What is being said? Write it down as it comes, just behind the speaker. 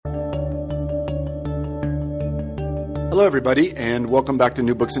Hello, everybody, and welcome back to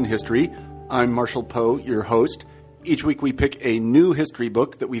New Books in History. I'm Marshall Poe, your host. Each week we pick a new history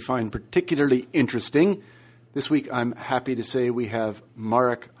book that we find particularly interesting. This week I'm happy to say we have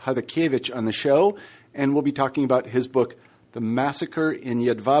Marek Chodakiewicz on the show, and we'll be talking about his book, The Massacre in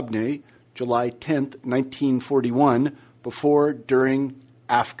Jedwabne, July 10th, 1941, Before, During,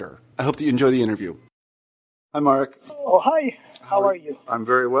 After. I hope that you enjoy the interview. Hi, Marek. Oh, hi. How are you? I'm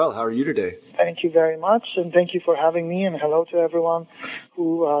very well. How are you today? Thank you very much, and thank you for having me, and hello to everyone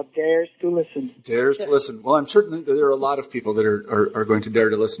who dares to listen. Dares to listen. Well, I'm certain that there are a lot of people that are going to dare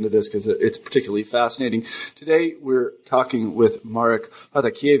to listen to this because it's particularly fascinating. Today, we're talking with Marek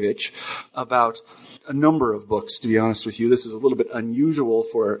Chodakiewicz about a number of books, to be honest with you. This is a little bit unusual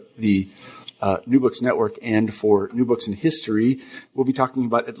for the New Books Network and for New Books in History. We'll be talking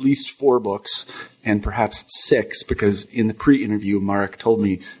about at least 4 books and perhaps 6, because in the pre-interview, Marek told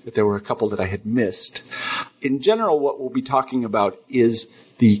me that there were a couple that I had missed. In general, what we'll be talking about is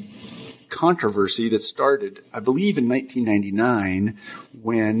the controversy that started, I believe, in 1999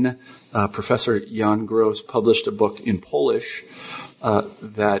 when Professor Jan Gross published a book in Polish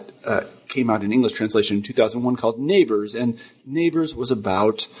that came out in English translation in 2001 called Neighbors. And Neighbors was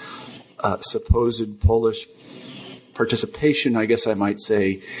about supposed Polish participation, I guess I might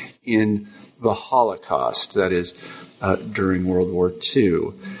say, in the Holocaust, that is, during World War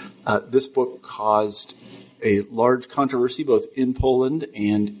II. This book caused a large controversy both in Poland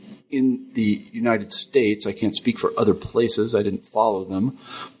and in the United States. I can't speak for other places. I didn't follow them.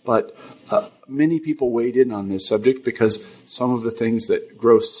 But many people weighed in on this subject because some of the things that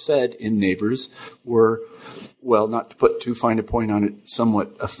Gross said in Neighbors were, well, not to put too fine a point on it,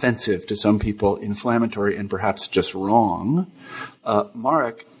 somewhat offensive to some people, inflammatory, and perhaps just wrong.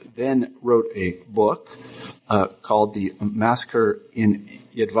 Marek then wrote a book called The Massacre in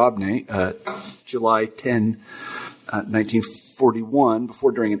Jedwabne, July 10, 1941,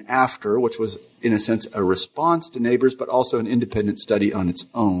 Before, During, and After, which was, in a sense, a response to Neighbors, but also an independent study on its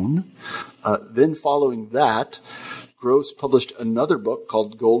own. Then following that, Gross published another book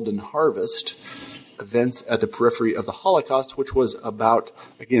called Golden Harvest, Events at the Periphery of the Holocaust, which was about,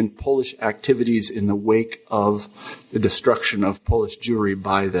 again, Polish activities in the wake of the destruction of Polish Jewry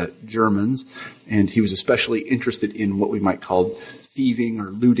by the Germans. And he was especially interested in what we might call thieving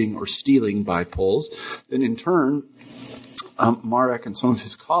or looting or stealing by Poles. Then in turn, Marek and some of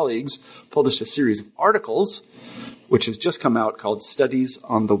his colleagues published a series of articles, which has just come out, called Studies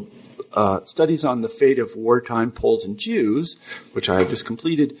on the Fate of Wartime Poles and Jews, which I have just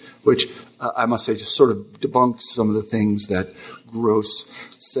completed, which I must say just sort of debunks some of the things that Gross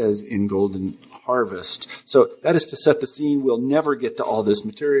says in Golden Harvest. So that is to set the scene. We'll never get to all this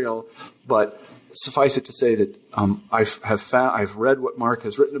material, but suffice it to say that I've read what Mark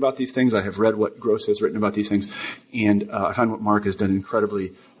has written about these things. I have read what Gross has written about these things, and I find what Mark has done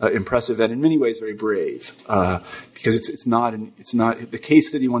incredibly impressive and in many ways very brave. Because it's not the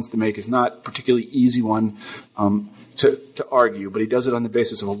case that he wants to make is not a particularly easy one to argue, but he does it on the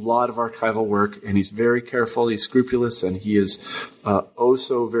basis of a lot of archival work, and he's very careful, he's scrupulous, and he is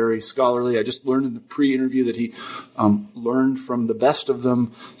so very scholarly. I just learned in the pre-interview that he learned from the best of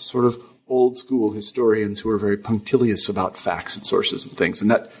them, sort of old school historians who are very punctilious about facts and sources and things.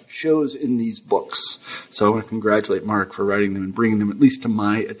 And that shows in these books. So I want to congratulate Marek for writing them and bringing them at least to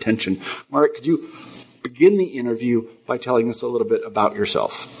my attention. Marek, could you begin the interview by telling us a little bit about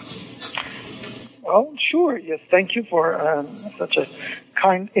yourself? Oh, sure. Yes, thank you for such a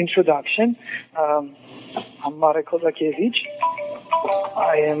kind introduction. I'm Marek Chodakiewicz.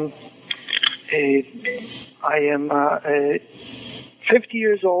 I am 50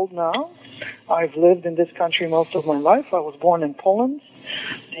 years old now. I've lived in this country most of my life. I was born in Poland.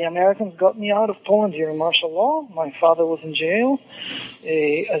 The Americans got me out of Poland during martial law. My father was in jail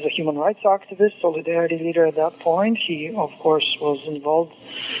as a human rights activist, solidarity leader at that point. He, of course, was involved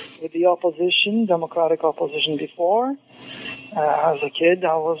with the opposition, democratic opposition before. As a kid,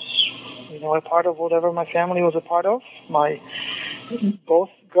 I was, a part of whatever my family was a part of. My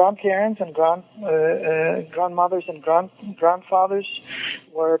both grandparents and grandmothers and grandfathers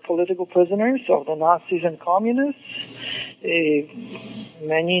were political prisoners of the Nazis and communists.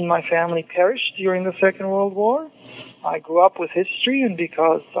 Many in my family perished during the Second World War. I grew up with history, and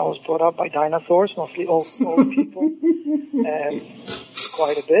because I was brought up by dinosaurs, mostly old people,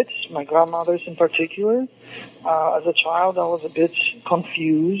 quite a bit, my grandmothers in particular. As a child, I was a bit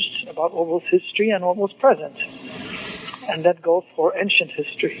confused about what was history and what was present. And that goes for ancient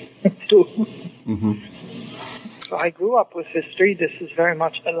history, too. Mm-hmm. So I grew up with history. This is very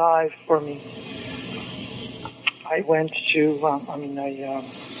much alive for me. I went to,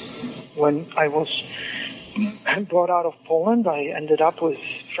 when I was brought out of Poland. I ended up with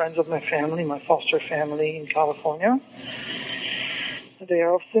friends of my family, my foster family in California. They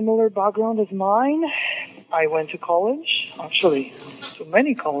are of similar background as mine. I went to college, actually, to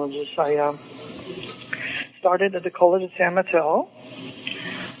many colleges. I started at the college at San Mateo.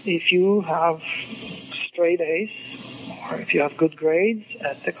 If you have straight A's, or if you have good grades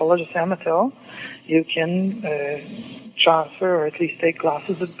at the college of San Mateo, you can transfer or at least take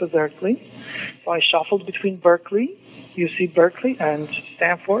classes at Berkeley. So I shuffled between Berkeley, UC Berkeley, and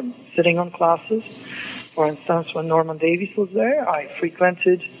Stanford, sitting on classes. For instance, when Norman Davies was there, I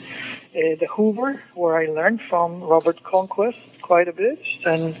frequented the Hoover, where I learned from Robert Conquest quite a bit.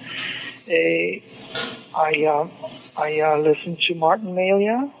 And I listened to Martin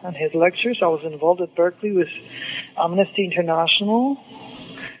Malia and his lectures. I was involved at Berkeley with Amnesty International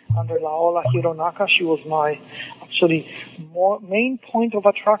under Laola Hironaka. She was my main point of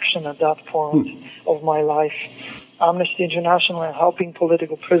attraction at that point of my life. Amnesty International and helping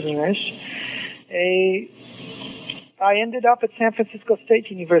political prisoners. I ended up at San Francisco State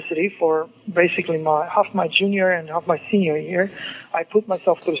University for basically half my junior and half my senior year. I put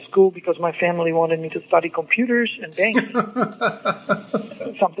myself through school because my family wanted me to study computers and banking.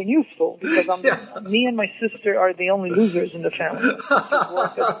 Something useful, because me and my sister are the only losers in the family.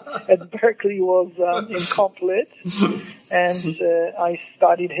 Work at Berkeley was incomplete, and I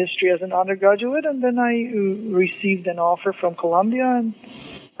studied history as an undergraduate, and then I received an offer from Columbia, and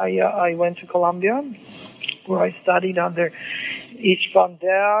I went to Columbia, where I studied under Ich van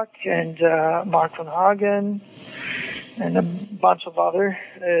Dijk and Mark van Hagen and a bunch of other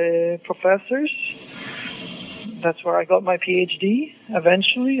professors. That's where I got my PhD.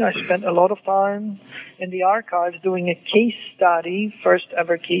 Eventually, I spent a lot of time in the archives doing a case study, first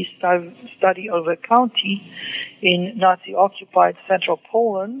ever case study of a county in Nazi-occupied central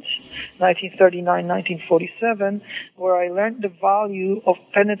Poland, 1939-1947, where I learned the value of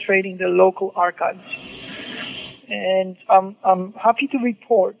penetrating the local archives. And I'm happy to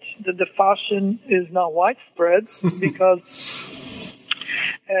report that the fashion is now widespread because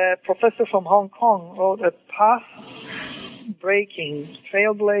a professor from Hong Kong wrote a path-breaking,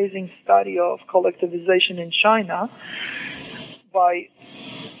 trailblazing study of collectivization in China by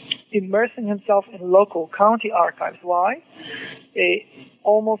immersing himself in local county archives. Why?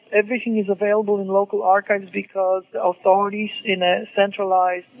 Almost everything is available in local archives because the authorities in a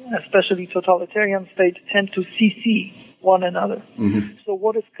centralized, especially totalitarian state, tend to CC one another. Mm-hmm. So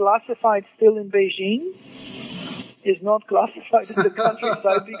what is classified still in Beijing is not classified in the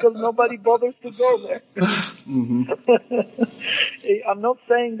countryside because nobody bothers to go there. Mm-hmm. I'm not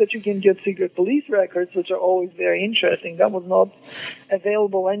saying that you can get secret police records, which are always very interesting. That was not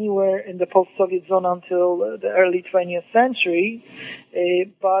available anywhere in the post-Soviet zone until the early 20th century.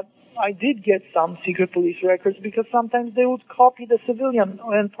 But I did get some secret police records because sometimes they would copy the civilian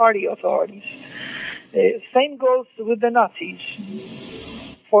and party authorities. Same goes with the Nazis.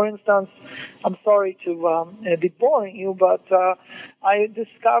 For instance, I'm sorry to be boring you, but I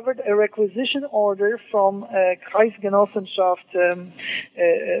discovered a requisition order from Kreisgenossenschaft,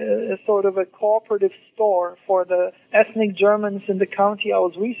 sort of a cooperative store for the ethnic Germans in the county I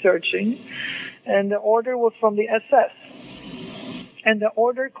was researching, and the order was from the SS. And the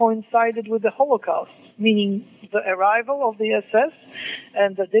order coincided with the Holocaust, meaning the arrival of the SS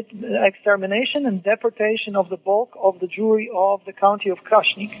and the extermination and deportation of the bulk of the Jewry of the county of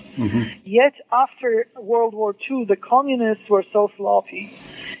Krasnik. Mm-hmm. Yet after World War II, the communists were so sloppy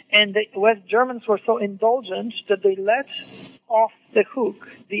and the West Germans were so indulgent that they let off the hook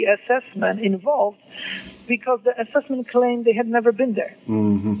the SS men involved because the SS men claimed they had never been there.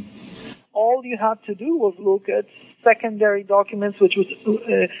 Mm-hmm. All you had to do was look at secondary documents which was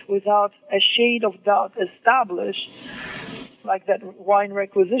without a shade of doubt established, like that wine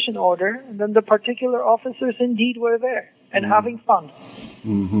requisition order, and then the particular officers indeed were there and having fun.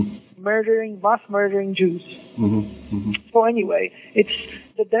 Mm-hmm. Mass murdering Jews. Mm-hmm. Mm-hmm. So anyway,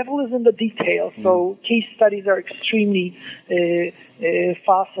 the devil is in the details. So case studies are extremely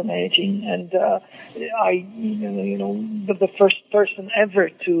fascinating, and the first person ever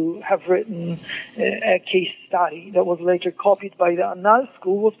to have written a case study that was later copied by the Annales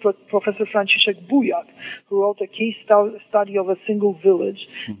School was Professor Franciszek Bujak, who wrote a case study of a single village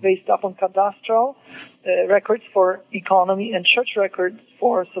based upon cadastral records for economy and church records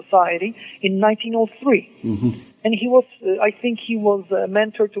for society in 1903. Mm-hmm. And he was, I think he was a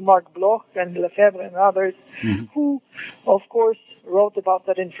mentor to Marc Bloch and Lefebvre and others, who, of course, wrote about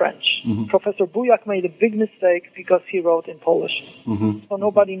that in French. Mm-hmm. Professor Bujak made a big mistake because he wrote in Polish. Mm-hmm. So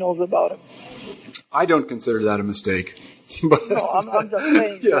nobody knows about him. I don't consider that a mistake. But No, I'm just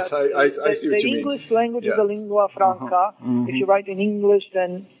saying yes, that I see what the you mean. English language is Yeah. a lingua franca. If you write in English,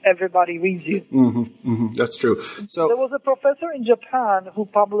 then everybody reads you. That's true. There So, was a professor in Japan who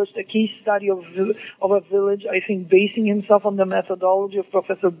published a case study of a village, I think basing himself on the methodology of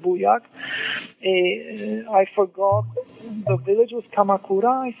Professor Bujak. I forgot, the village was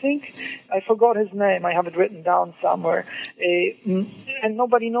Kamakura, I think. I forgot his name. I have it written down somewhere. And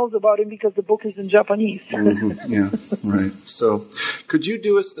nobody knows about him because the book is in Japanese. yeah, right. So, could you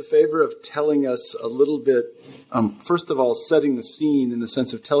do us the favor of telling us a little bit, first of all, setting the scene in the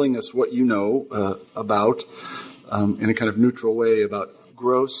sense of telling us what you know about, in a kind of neutral way, about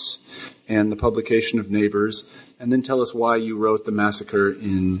Gross and the publication of Neighbors, and then tell us why you wrote The Massacre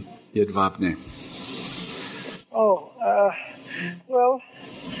in Jedwabne. Well,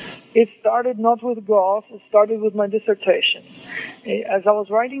 it started not with Gross, it started with my dissertation. As I was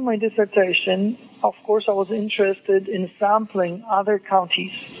writing my dissertation, of course I was interested in sampling other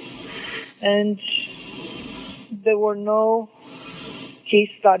counties. And there were no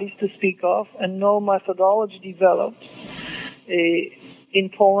case studies to speak of and no methodology developed in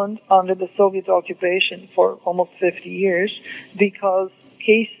Poland under the Soviet occupation for almost 50 years, because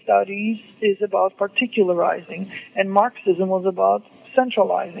case studies is about particularizing and Marxism was about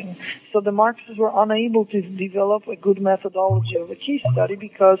centralizing. So the Marxists were unable to develop a good methodology of a case study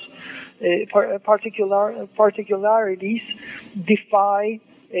because particularities defy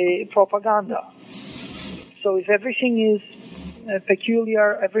propaganda. So if everything is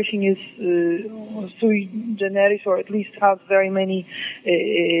peculiar, everything is sui generis, or at least has very many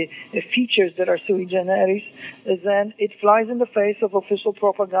features that are sui generis, then it flies in the face of official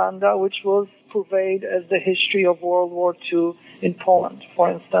propaganda, which was purveyed as the history of World War II in Poland.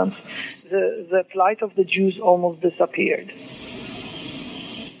 For instance, the plight of the Jews almost disappeared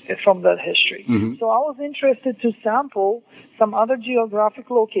from that history. So I was interested to sample some other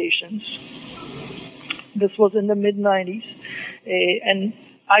geographic locations. This was in the mid-90s, and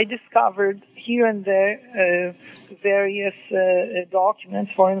I discovered here and there various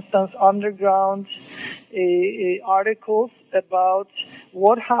documents, for instance, underground articles about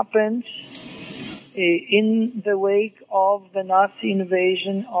what happened in the wake of the Nazi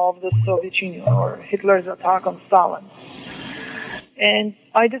invasion of the Soviet Union, or Hitler's attack on Stalin. And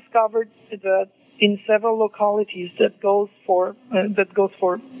I discovered that in several localities that goes for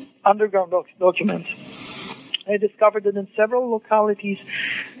underground documents. I discovered that in several localities,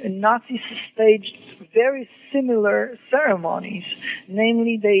 Nazis staged very similar ceremonies.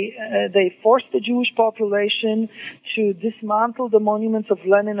 Namely, they forced the Jewish population to dismantle the monuments of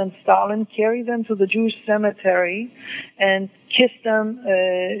Lenin and Stalin, carry them to the Jewish cemetery, and kiss them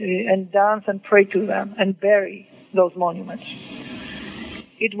and dance and pray to them and bury those monuments.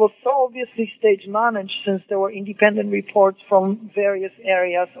 It was so obviously stage managed, since there were independent reports from various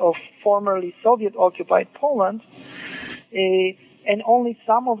areas of formerly Soviet-occupied Poland, and only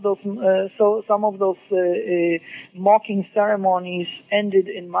some of those mocking ceremonies ended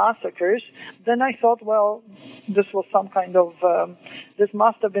in massacres. Then I thought, well, this must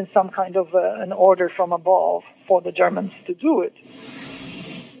have been some kind of an order from above for the Germans to do it,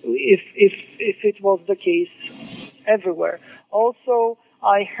 if it was the case everywhere. Also,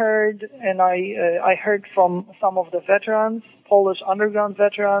 I heard from some of the veterans, Polish underground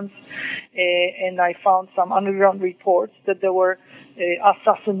veterans, and I found some underground reports that there were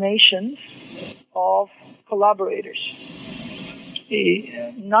assassinations of collaborators.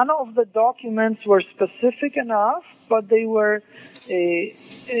 None of the documents were specific enough, but they were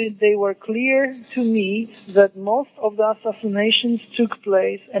clear to me that most of the assassinations took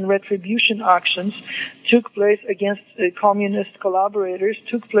place and retribution actions took place against communist collaborators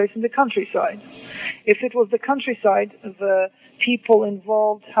took place in the countryside. If it was the countryside, the people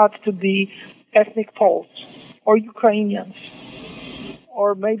involved had to be ethnic Poles or Ukrainians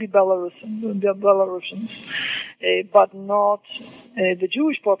or maybe Belarusians, but not the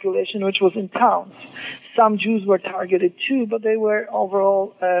Jewish population, which was in towns. Some Jews were targeted too, but they were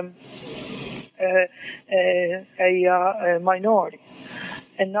overall a minority.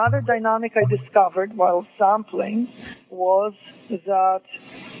 Another dynamic I discovered while sampling was that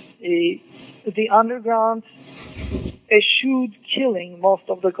the underground eschewed killing most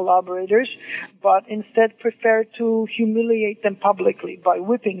of the collaborators, but instead preferred to humiliate them publicly by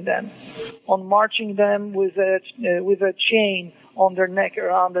whipping them, on marching them with a chain on their neck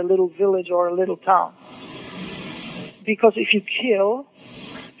around a little village or a little town. Because if you kill,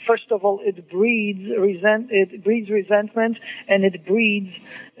 first of all, it breeds resentment, and it breeds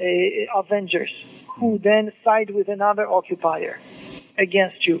avengers who then side with another occupier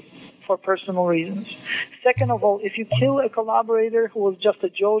against you for personal reasons. Second of all, if you kill a collaborator who was just a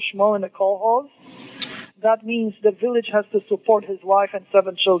Joe Schmo in a kolkhoz, that means the village has to support his wife and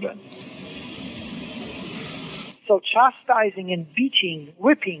 7 children. So chastising and beating,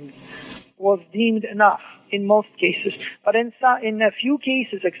 whipping, was deemed enough in most cases. But in a few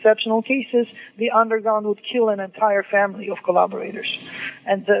cases, exceptional cases, the underground would kill an entire family of collaborators.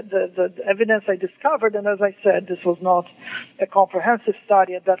 And the evidence I discovered, and as I said, this was not a comprehensive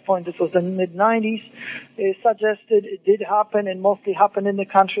study at that point, this was the mid-90s, suggested it did happen and mostly happened in the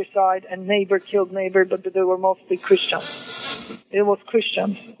countryside, and neighbor killed neighbor, but they were mostly Christians. It was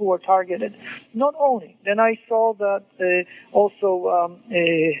Christians who were targeted. Not only, then I saw that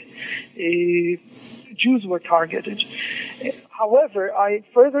Jews were targeted. However, I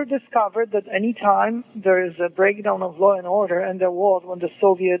further discovered that any time there is a breakdown of law and order, and there was when the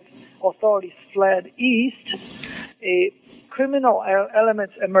Soviet authorities fled east, criminal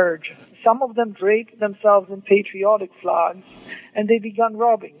elements emerge. Some of them draped themselves in patriotic flags, and they began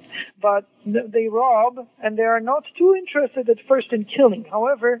robbing. But they rob, and they are not too interested at first in killing.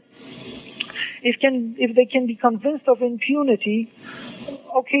 However, if they can be convinced of impunity,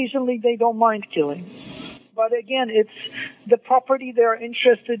 occasionally they don't mind killing. But again, it's the property they are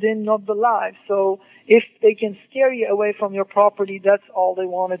interested in, not the life. So if they can scare you away from your property, that's all they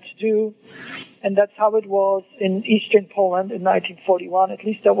wanted to do. And that's how it was in eastern Poland in 1941. At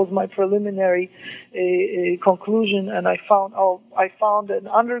least that was my preliminary conclusion. And I found an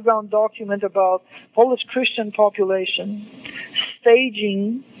underground document about Polish Christian population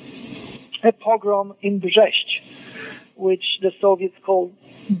staging a pogrom in Brześć, which the Soviets called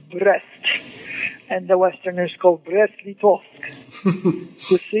Brest, and the Westerners called Brest-Litovsk.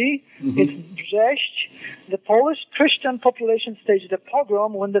 You see? It's Brześć. The Polish Christian population staged a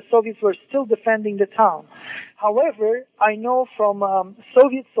pogrom when the Soviets were still defending the town. However, I know from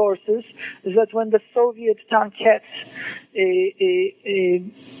Soviet sources that when the Soviet tankettes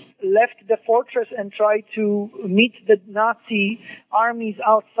left the fortress and tried to meet the Nazi armies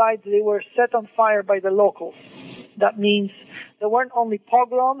outside, they were set on fire by the locals. That means there weren't only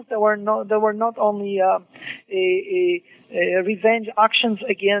pogroms, there were not only revenge actions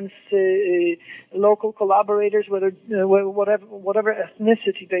against local collaborators, whatever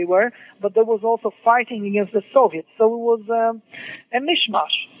ethnicity they were, but there was also fighting against the Soviets. So it was a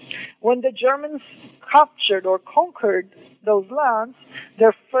mishmash. When the Germans captured or conquered those lands,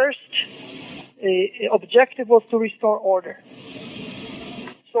 their first objective was to restore order.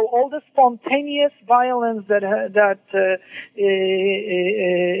 So all the spontaneous violence that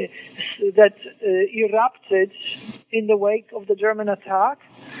erupted in the wake of the German attack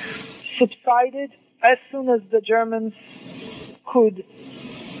subsided as soon as the Germans could,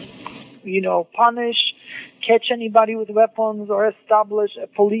 punish, catch anybody with weapons, or establish a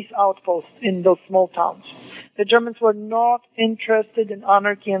police outpost in those small towns. The Germans were not interested in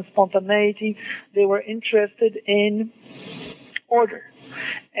anarchy and spontaneity. They were interested in order.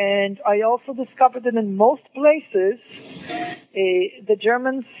 And I also discovered that in most places, the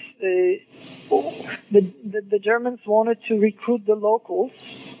Germans wanted to recruit the locals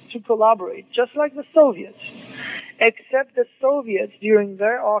to collaborate, just like the Soviets. Except the Soviets, during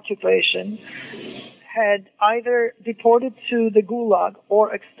their occupation, had either deported to the Gulag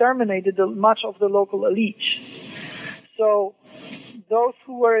or exterminated much of the local elite. So those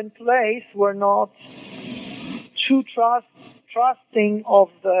who were in place were not too trusting of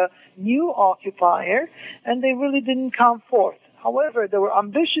the new occupier, and they really didn't come forth. However, there were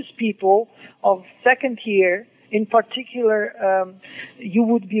ambitious people of second tier. In particular, you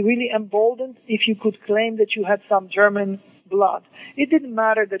would be really emboldened if you could claim that you had some German blood. It didn't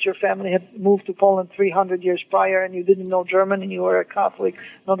matter that your family had moved to Poland 300 years prior and you didn't know German and you were a Catholic,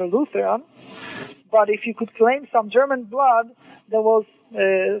 not a Lutheran. But if you could claim some German blood, that was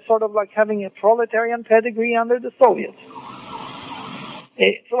sort of like having a proletarian pedigree under the Soviets.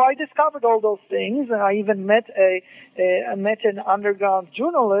 So I discovered all those things, and I even met an underground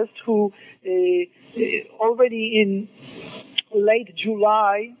journalist who already in late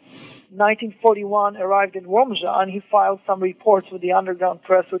July 1941 arrived in Łomża, and he filed some reports with the underground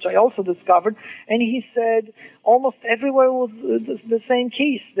press, which I also discovered, and he said almost everywhere was the same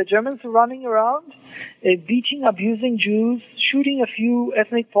case. The Germans were running around, beating, abusing Jews, shooting a few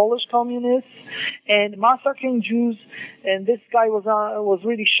ethnic Polish communists, and massacring Jews. And this guy was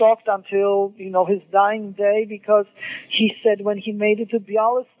really shocked until, his dying day, because he said when he made it to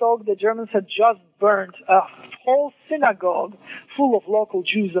Białystok, the Germans had just burned a whole synagogue full of local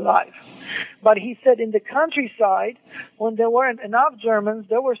Jews alive. But he said in the countryside, when there weren't enough Germans,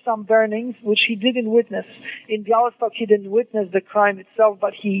 there were some burnings which he didn't witness. In Białystok, he didn't witness the crime itself,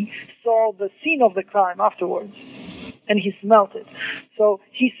 but he saw the scene of the crime afterwards. And he smelt it. So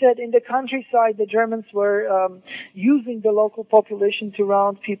he said in the countryside the Germans were using the local population to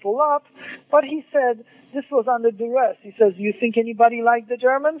round people up, but he said this was under duress. He says, you think anybody liked the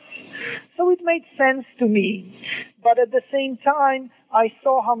Germans? So it made sense to me. But at the same time, I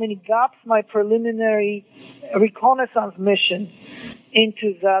saw how many gaps my preliminary reconnaissance mission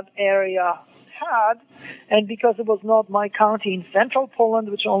into that area had, and because it was not my county in central Poland,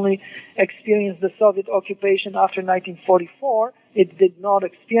 which only experienced the Soviet occupation after 1944, it did not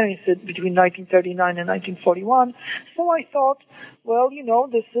experience it between 1939 and 1941. So I thought, well,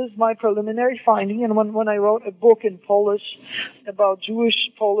 this is my preliminary finding. And when I wrote a book in Polish about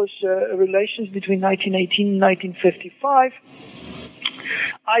Jewish-Polish relations between 1918 and 1955,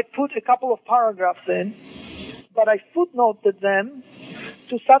 I put a couple of paragraphs in, but I footnoted them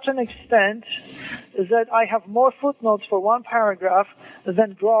to such an extent that I have more footnotes for one paragraph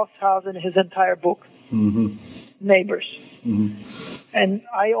than Gross has in his entire book, Neighbors. And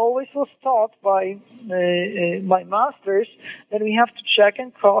I always was taught by my masters that we have to check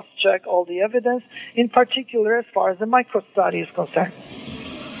and cross-check all the evidence, in particular as far as the microstudy is concerned.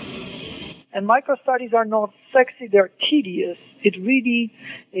 And microstudies are not sexy, they're tedious. It really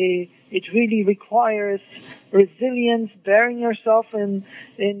requires resilience, burying yourself in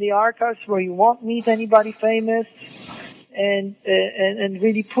the archives where you won't meet anybody famous, and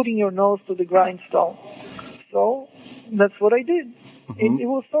really putting your nose to the grindstone. So that's what I did. It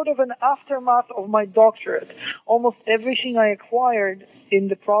was sort of an aftermath of my doctorate. Almost everything I acquired in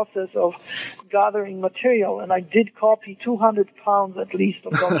the process of gathering material, and I did copy 200 pounds at least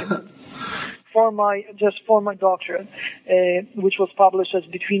of documents. For my doctorate, which was published as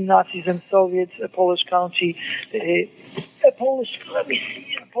Between Nazis and Soviets, a Polish county, Polish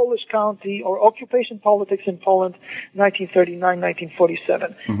county, or Occupation Politics in Poland,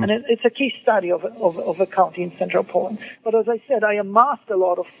 1939-1947. And it's a case study of a county in central Poland. But as I said, I amassed a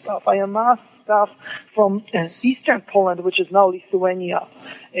lot of stuff. I amassed stuff from eastern Poland, which is now Lithuania,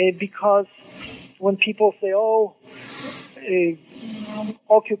 because when people say,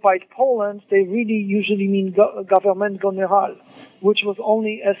 occupied Poland, they really usually mean government general, which was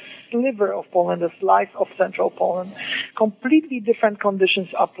only a sliver of Poland, a slice of central Poland. Completely different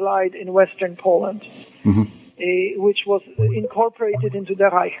conditions applied in western Poland, which was incorporated into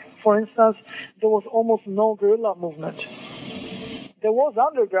the Reich. For instance, there was almost no guerrilla movement. There was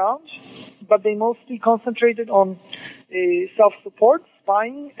underground, but they mostly concentrated on self-support,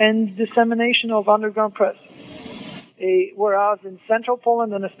 spying, and dissemination of underground press. Whereas in central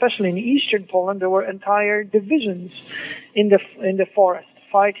Poland and especially in eastern Poland, there were entire divisions in the forest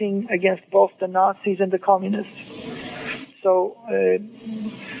fighting against both the Nazis and the communists. So the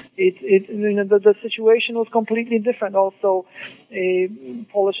situation was completely different. Also,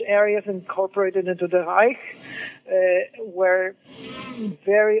 Polish areas incorporated into the Reich were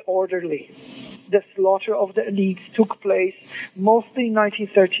very orderly. The slaughter of the elites took place mostly in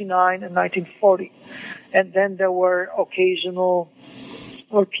 1939 and 1940. And then there were occasional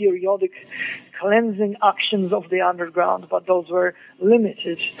or periodic cleansing actions of the underground, but those were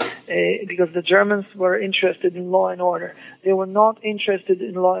limited because the Germans were interested in law and order. They were not interested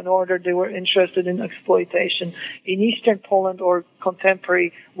in law and order. They were interested in exploitation in eastern Poland or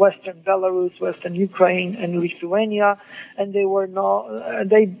contemporary western Belarus, western Ukraine, and Lithuania. And they were not.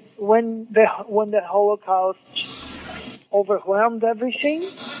 When the Holocaust overwhelmed everything,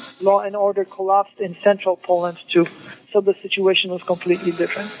 law and order collapsed in central Poland too. So the situation was completely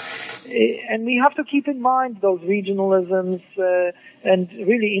different. And we have to keep in mind those regionalisms and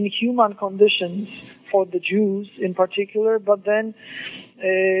really inhuman conditions for the Jews in particular, but then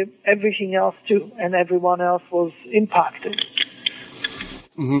everything else too, and everyone else was impacted.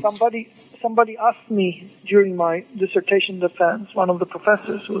 Somebody asked me during my dissertation defense, one of the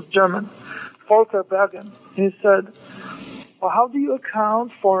professors who was German, Volker Bergen, he said, well, how do you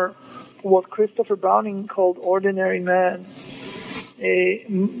account for what Christopher Browning called ordinary men?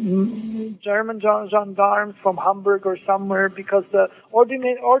 German gendarmes from Hamburg or somewhere, because the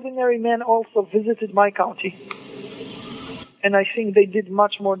ordinary men also visited my county. And I think they did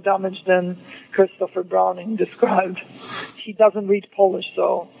much more damage than Christopher Browning described. He doesn't read Polish,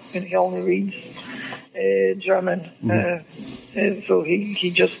 and he only reads German. And so he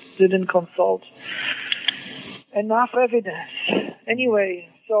just didn't consult enough evidence. Anyway,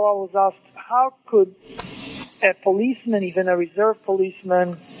 so I was asked, how could a policeman, even a reserve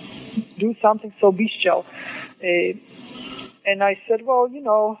policeman, do something so bestial? And And I said, well,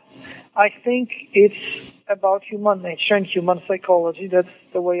 I think it's about human nature and human psychology. That's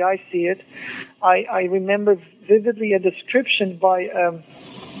the way I see it. I remember vividly a description by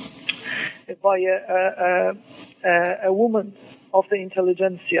a woman of the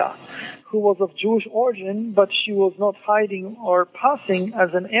intelligentsia who was of Jewish origin, but she was not hiding or passing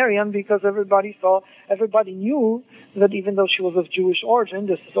as an Aryan because everybody knew that even though she was of Jewish origin,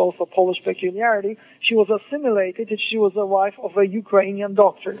 this is also Polish peculiarity, she was assimilated and she was the wife of a Ukrainian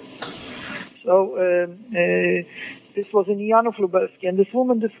doctor. So this was in Janów Lubelski, and this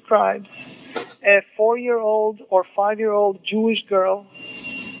woman describes a 4-year-old or 5-year-old Jewish girl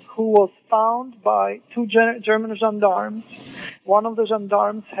who was found by 2 German gendarmes. One of the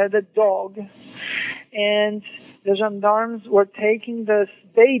gendarmes had a dog, and the gendarmes were taking this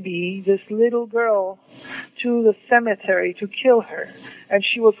baby, this little girl, to the cemetery to kill her. And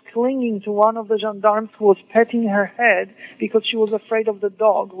she was clinging to one of the gendarmes who was petting her head because she was afraid of the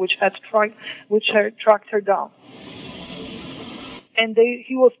dog, which had tracked her down. And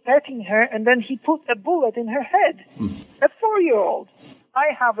he was petting her, and then he put a bullet in her head. A 4-year-old.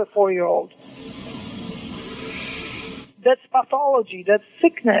 I have a 4-year-old. That's pathology. That's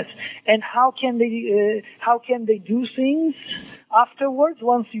sickness. And how can they do things afterwards?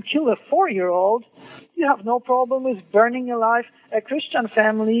 Once you kill a 4-year-old, you have no problem with burning alive a Christian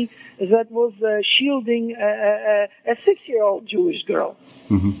family that was shielding a 6-year-old Jewish girl.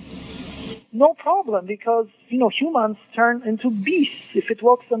 Mm-hmm. No problem, because, humans turn into beasts. If it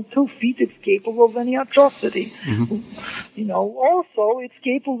walks on 2 feet, it's capable of any atrocity. Mm-hmm. Also, it's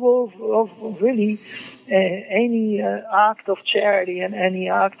capable of really any act of charity and any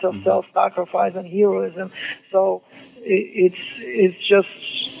act of self-sacrifice and heroism. So it's just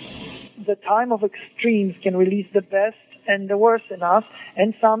the time of extremes can release the best and the worst in us.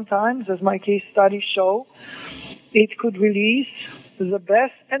 And sometimes, as my case studies show, it could release the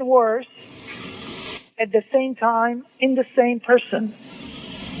best and worst at the same time in the same person.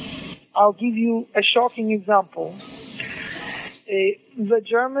 I'll give you a shocking example. The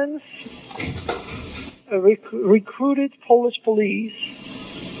Germans recruited Polish police.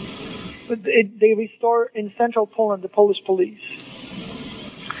 They restore in central Poland the Polish police.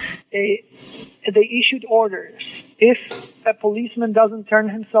 They issued orders. If a policeman doesn't turn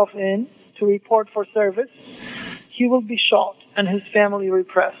himself in to report for service, he will be shot and his family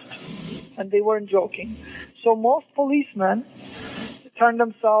repressed. And they weren't joking. So most policemen turned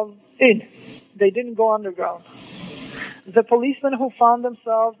themselves in. They didn't go underground. The policemen who found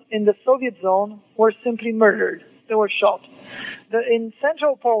themselves in the Soviet zone were simply murdered. They were shot. In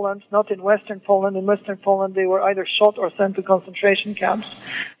central Poland, not in western Poland, they were either shot or sent to concentration camps.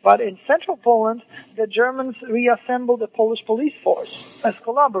 But in central Poland, the Germans reassembled the Polish police force as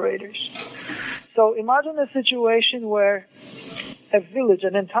collaborators. So imagine a situation where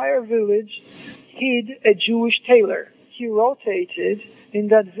an entire village, hid a Jewish tailor. He rotated in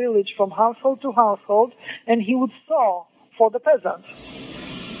that village from household to household, and he would sew for the peasants.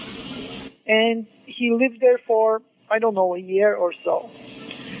 And he lived there for, a year or so.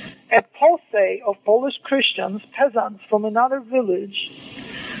 A posse of Polish Christians, peasants from another village,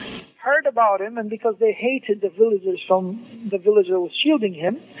 heard about him, and because they hated the villagers from the village that was shielding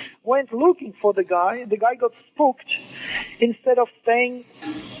him, went looking for the guy. The guy got spooked. Instead of staying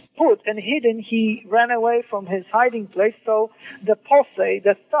put and hidden, he ran away from his hiding place, so the posse,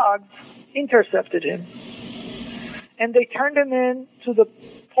 the thugs, intercepted him. And they turned him in to the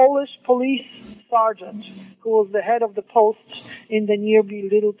Polish police sergeant, who was the head of the post in the nearby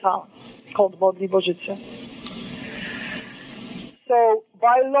little town called Modliborzyce. So,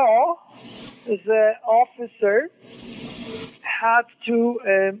 by law, the officer had to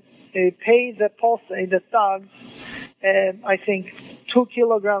pay the posse, the thugs, 2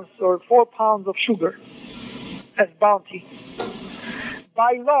 kilograms or 4 pounds of sugar as bounty.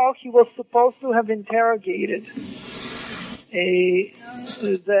 By law, he was supposed to have interrogated the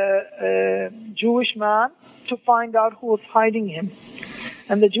Jewish man to find out who was hiding him.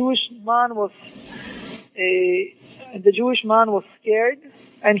 And the Jewish man was scared,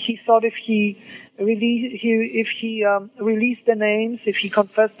 and he thought if he released the names, if he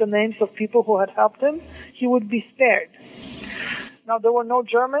confessed the names of people who had helped him, he would be spared. Now there were no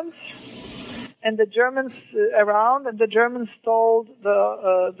Germans, and the Germans around, and the Germans told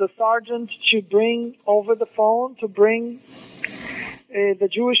the sergeant to bring over the phone the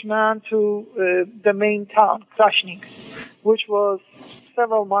Jewish man to the main town, Krasnik, which was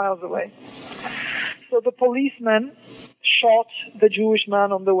several miles away. So the policeman shot the Jewish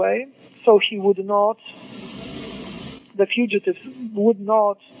man on the way, so the fugitives would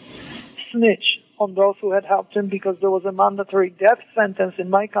not snitch on those who had helped him because there was a mandatory death sentence in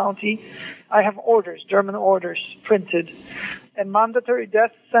my county. I have orders, German orders, printed. A mandatory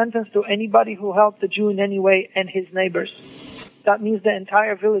death sentence to anybody who helped the Jew in any way and his neighbors. That means the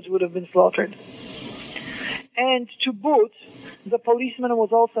entire village would have been slaughtered. And to boot, the policeman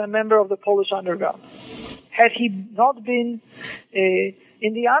was also a member of the Polish underground. Had he not been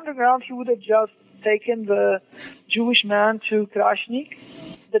in the underground, he would have just taken the Jewish man to Krasnik.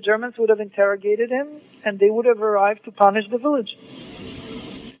 The Germans would have interrogated him, and they would have arrived to punish the village.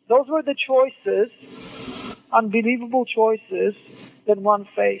 Those were the choices, unbelievable choices, that one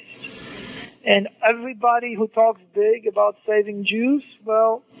faced. And everybody who talks big about saving Jews,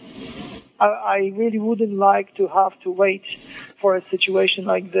 well, I really wouldn't like to have to wait for a situation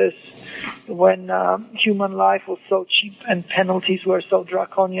like this when human life was so cheap and penalties were so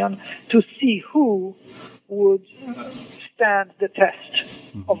draconian, to see who would stand the test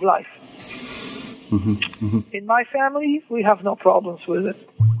of life. Mm-hmm. Mm-hmm. In my family, we have no problems with it.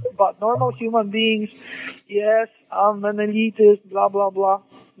 But normal human beings, yes, I'm an elitist, blah, blah, blah.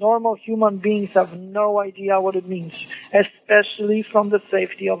 Normal human beings have no idea what it means, especially from the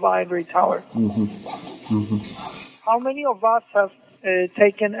safety of ivory tower. Mm-hmm. Mm-hmm. How many of us have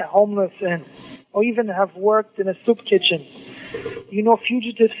taken a homeless in, or even have worked in a soup kitchen? You know,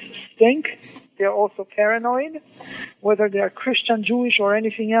 fugitives stink. They're also paranoid, whether they are Christian, Jewish, or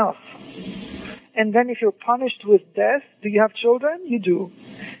anything else. And then if you're punished with death, do you have children? You do.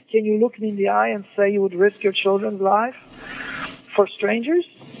 Can you look me in the eye and say you would risk your children's life for strangers?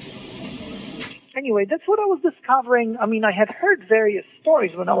 Anyway, that's what I was discovering. I mean, I had heard various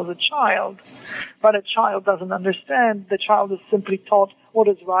stories when I was a child, but a child doesn't understand. The child is simply taught what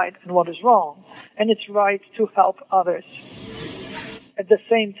is right and what is wrong. And it's right to help others. At the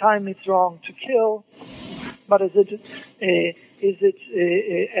same time, it's wrong to kill. But is it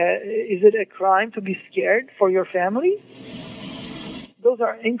a crime to be scared for your family? Those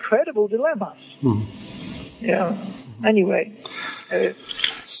are incredible dilemmas. Mm-hmm. Yeah. Anyway.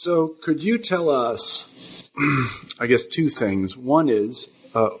 So could you tell us, I guess, two things. One is,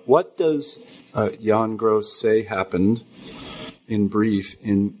 what does Jan Gross say happened, in brief,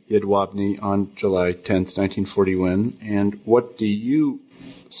 in Jedwabne on July 10th, 1941, and what do you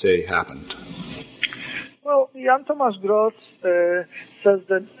say happened? Well, Jan Tomasz Gross says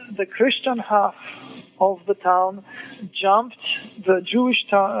that the Christian half of the town jumped the Jewish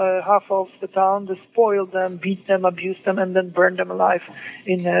half of the town, despoiled them, beat them, abused them, and then burned them alive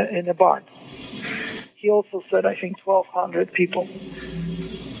in a barn. He also said, I think, 1,200 people.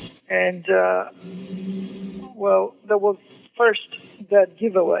 And, well, there was first that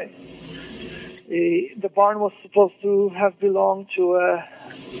giveaway. The barn was supposed to have belonged to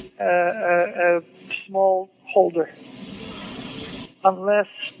a small holder. Unless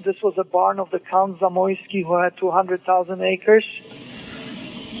this was a barn of the Count Zamoyski who had 200,000 acres,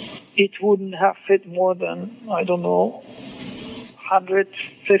 it wouldn't have fit more than,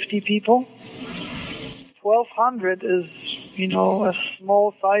 150 people. 1,200 is, a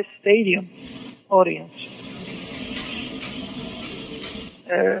small-sized stadium audience.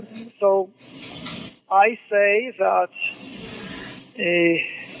 So I say that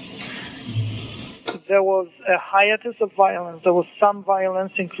there was a hiatus of violence. There was some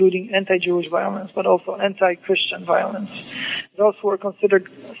violence, including anti-Jewish violence, but also anti-Christian violence. Those who were considered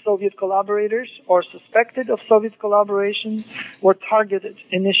Soviet collaborators or suspected of Soviet collaboration were targeted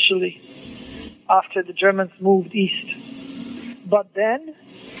initially after the Germans moved east. But then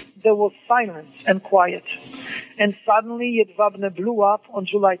there was silence and quiet. And suddenly Jedwabne blew up on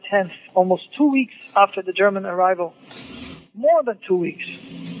July 10th, almost 2 weeks after the German arrival. More than 2 weeks.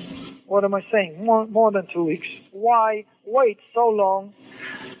 What am I saying? More than 2 weeks. Why wait so long?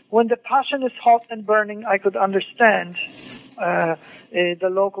 When the passion is hot and burning, I could understand the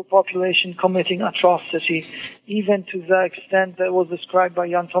local population committing atrocity, even to the extent that was described by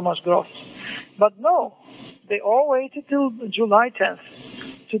Jan Tomasz Gross. But no, they all waited till July 10th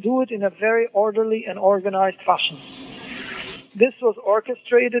to do it in a very orderly and organized fashion. This was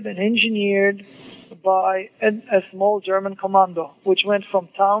orchestrated and engineered by a small German commando, which went from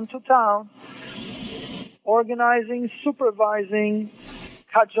town to town, organizing, supervising,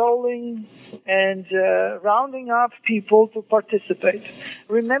 cajoling, and rounding up people to participate.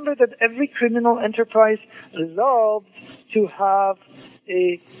 Remember that every criminal enterprise loved to have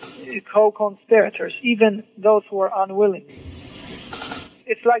co-conspirators, even those who were unwilling.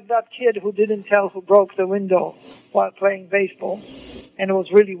 It's like that kid who didn't tell who broke the window while playing baseball, and it was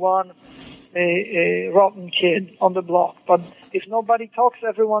really one a rotten kid on the block. But if nobody talks,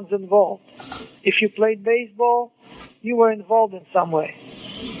 everyone's involved. If you played baseball, you were involved in some way.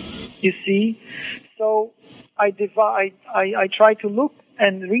 you see. So I try to look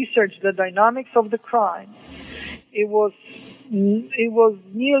and research the dynamics of the crime. It was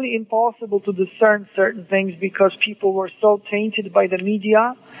nearly impossible to discern certain things because people were so tainted by the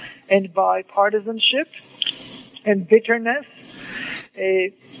media and by partisanship and bitterness.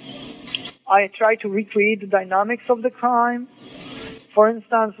 I try to recreate the dynamics of the crime. For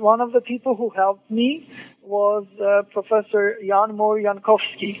instance, one of the people who helped me was Professor Jan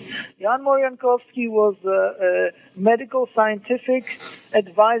Mor-Jankowski. Jan Mor-Jankowski was a medical scientific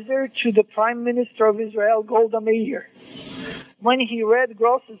advisor to the Prime Minister of Israel, Golda Meir. When he read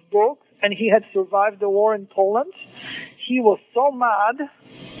Gross's book and he had survived the war in Poland, he was so mad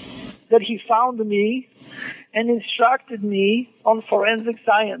that he found me and instructed me on forensic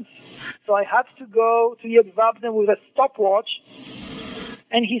science. So I had to go to Jedwabne with a stopwatch,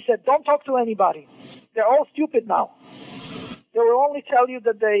 and he said, don't talk to anybody. They're all stupid now. They will only tell you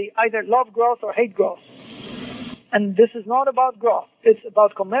that they either love Gross or hate Gross. And this is not about Gross. It's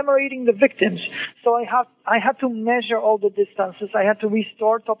about commemorating the victims. So I had to measure all the distances. I had to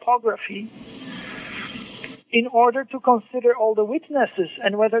restore topography in order to consider all the witnesses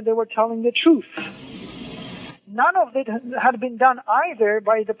and whether they were telling the truth. None of it had been done either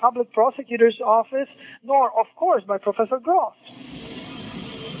by the public prosecutor's office, nor, of course, by Professor Gross.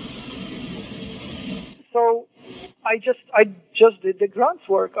 So I just did the grunt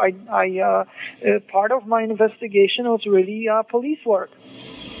work. Part of my investigation was really police work.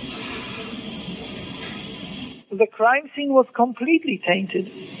 The crime scene was completely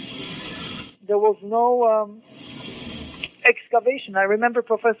tainted. There was no excavation. I remember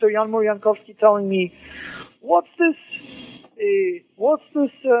Professor Jan Mor-Jankowski telling me, What's this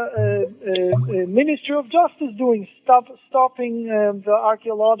Ministry of Justice doing, stopping the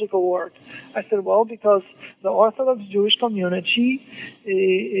archaeological work? I said, well, because the Orthodox Jewish community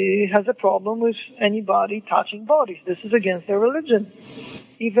has a problem with anybody touching bodies. This is against their religion.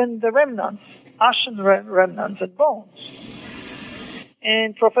 Even the remnants, ashen remnants and bones.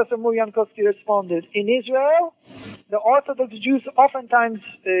 And Professor Mor-Jankowski responded, in Israel, the Orthodox Jews oftentimes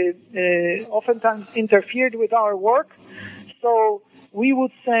interfered with our work, so we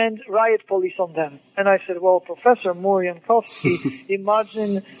would send riot police on them. And I said, well, Professor Mor-Jankowski,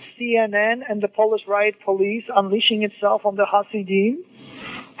 imagine CNN and the Polish riot police unleashing itself on the Hasidim.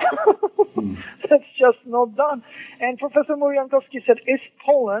 That's just not done. And Professor Mor-Jankowski said, is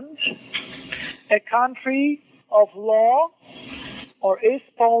Poland a country of law, or is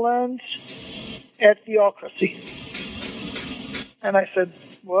Poland a theocracy? And I said,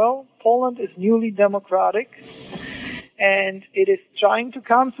 well, Poland is newly democratic, and it is trying to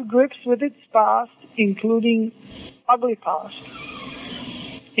come to grips with its past, including ugly past,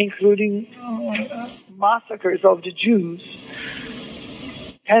 including massacres of the Jews,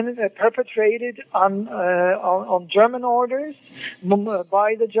 and perpetrated on German orders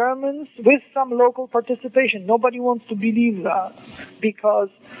by the Germans with some local participation. Nobody wants to believe that because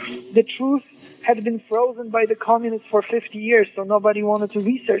the truth had been frozen by the communists for 50 years, so nobody wanted to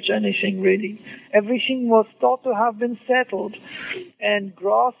research anything really. Everything was thought to have been settled. And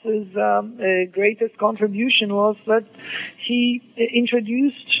Gross's greatest contribution was that he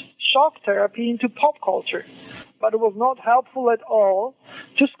introduced shock therapy into pop culture. But it was not helpful at all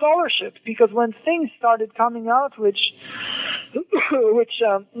to scholarship, because when things started coming out which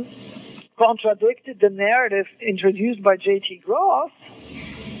contradicted the narrative introduced by J.T. Gross,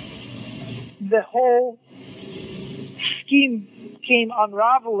 the whole scheme came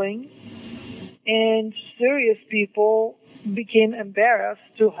unraveling, and serious people became embarrassed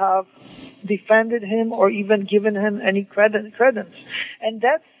to have defended him or even given him any credence. And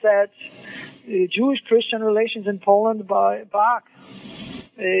that set Jewish-Christian relations in Poland back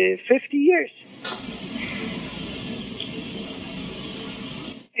 50 years.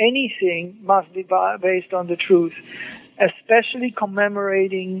 Anything must be based on the truth, especially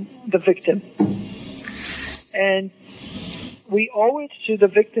commemorating the victim. And we owe it to the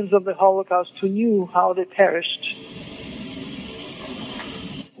victims of the Holocaust who knew how they perished.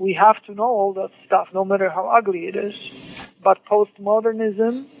 We have to know all that stuff, no matter how ugly it is. But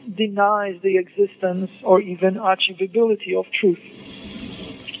postmodernism denies the existence or even achievability of truth.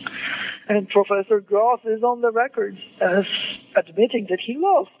 And Professor Gross is on the record as admitting that he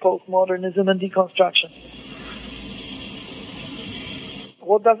loves postmodernism and deconstruction.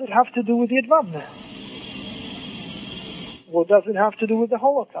 What does it have to do with Jedwabne? What does it have to do with the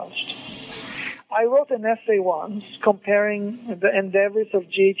Holocaust? I wrote an essay once comparing the endeavors of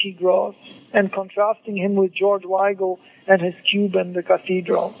J.T. Gross and contrasting him with George Weigel and his cube and the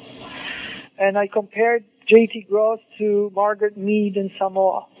cathedral. And I compared J.T. Gross to Margaret Mead in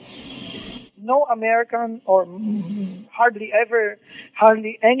Samoa. no American or hardly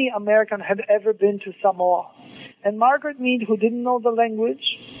any American had ever been to Samoa. And Margaret Mead, who didn't know the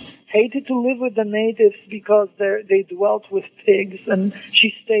language, hated to live with the natives because they dwelt with pigs, and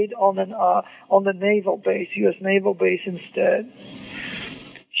she stayed on the naval base, U.S. naval base instead.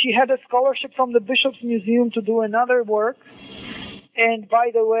 She had a scholarship from the Bishop's Museum to do another work. And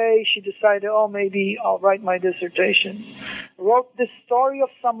by the way, she decided, maybe I'll write my dissertation. Wrote the story of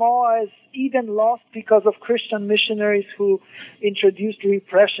Samoa as Eden lost because of Christian missionaries who introduced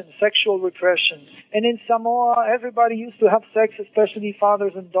repression, sexual repression. And in Samoa, everybody used to have sex, especially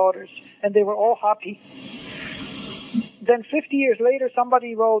fathers and daughters, and they were all happy. Then 50 years later,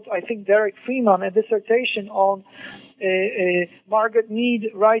 somebody wrote, I think Derek Freeman, a dissertation on Margaret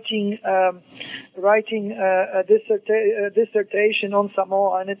Mead writing a dissertation on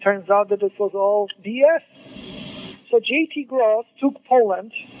Samoa, and it turns out that it was all BS. So J.T. Gross took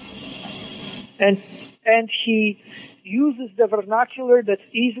Poland, and he uses the vernacular that's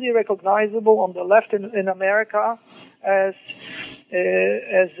easily recognizable on the left in America as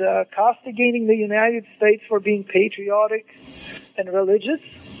castigating the United States for being patriotic and religious,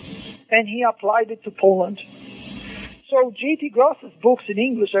 and he applied it to Poland. So J.T. Gross's books in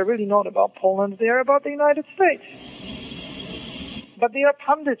English are really not about Poland, they are about the United States. But they are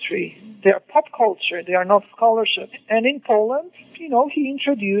punditry, they are pop culture, they are not scholarship. And in Poland, he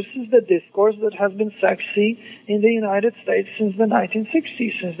introduces the discourse that has been sexy in the United States since the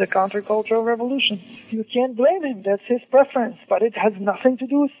 1960s, since the countercultural revolution. You can't blame him, that's his preference, but it has nothing to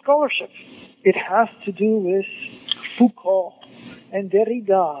do with scholarship. It has to do with Foucault and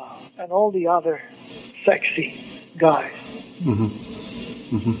Derrida and all the other sexy guys. Mm-hmm.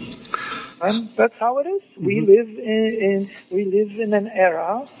 Mm-hmm. And that's how it is. Mm-hmm. We live in an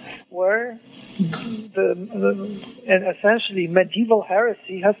era where and essentially medieval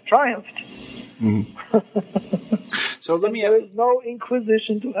heresy has triumphed. Mm-hmm. So there is no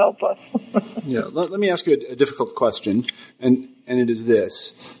Inquisition to help us. Yeah, let me ask you a difficult question, and it is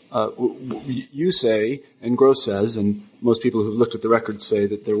this: you say, and Gross says, and most people who've looked at the records say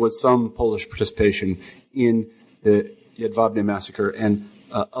that there was some Polish participation in the Jedwabne massacre and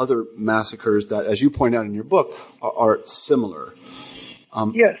other massacres that, as you point out in your book, are similar.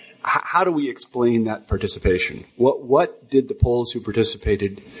 Yes. How do we explain that participation? What did the Poles who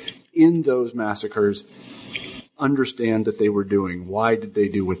participated in those massacres understand that they were doing? Why did they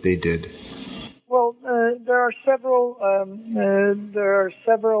do what they did? Well, there are several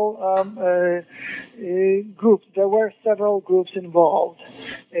groups. There were several groups involved.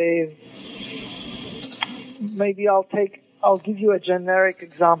 Maybe I'll give you a generic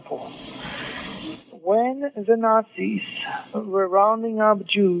example. When the Nazis were rounding up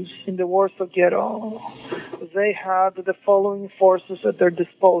Jews in the Warsaw Ghetto, they had the following forces at their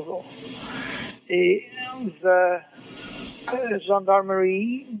disposal. The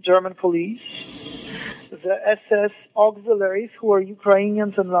gendarmerie, German police, the SS auxiliaries, who are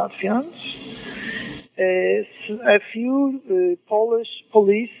Ukrainians and Latvians, a few Polish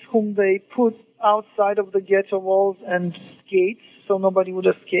police whom they put outside of the ghetto walls and gates so nobody would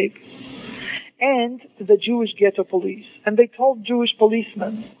escape, and the Jewish ghetto police. And they told Jewish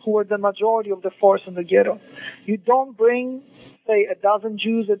policemen, who were the majority of the force in the ghetto, you don't bring, say, 12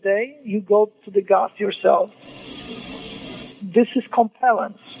 Jews a day, you go to the gas yourselves. This is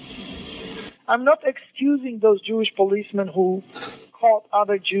compellence. I'm not excusing those Jewish policemen who caught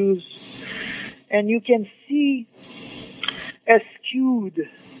other Jews, and you can see a skewed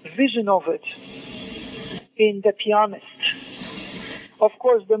vision of it in The Pianist. Of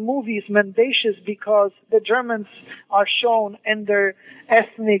course, the movie is mendacious because the Germans are shown and their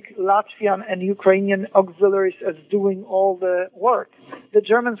ethnic Latvian and Ukrainian auxiliaries as doing all the work. The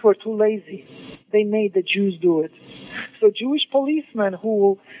Germans were too lazy. They made the Jews do it. So Jewish policemen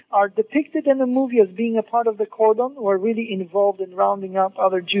who are depicted in the movie as being a part of the cordon were really involved in rounding up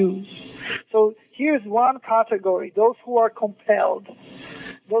other Jews. So here's one category, those who are compelled.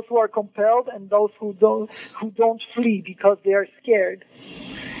 Those who are compelled and those who don't flee because they are scared.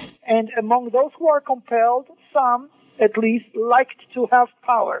 And among those who are compelled, some at least liked to have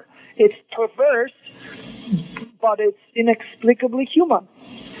power. It's perverse, but it's inexplicably human.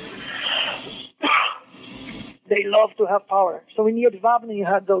 They love to have power. So in Jedwabne you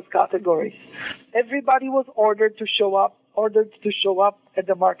had those categories. Everybody was ordered to show up at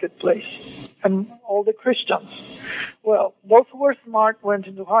the marketplace. And all the Christians. Well, those who were smart went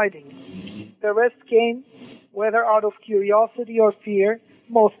into hiding. The rest came, whether out of curiosity or fear,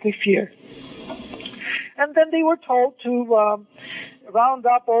 mostly fear. And then they were told to round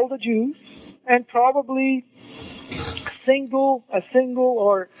up all the Jews and probably single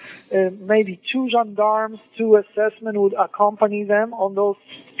or maybe two gendarmes, two assessmen would accompany them on those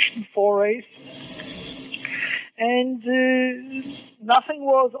forays. And nothing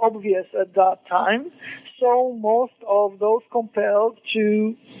was obvious at that time, so most of those compelled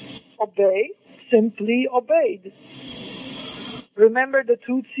to obey simply obeyed. Remember the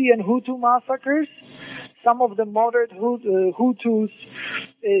Tutsi and Hutu massacres? Some of the moderate Hutus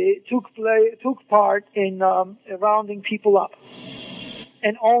took part in rounding people up.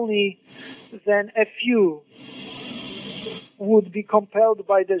 And only then a few would be compelled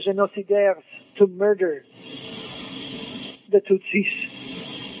by the genocidaires to murder the Tutsis.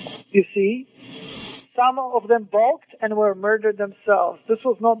 You see? Some of them balked and were murdered themselves. This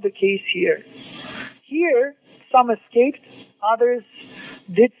was not the case here. Here, some escaped, others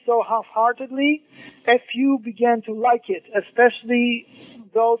did so half-heartedly. A few began to like it, especially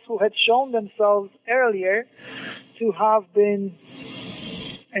those who had shown themselves earlier to have been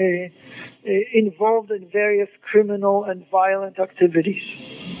involved in various criminal and violent activities.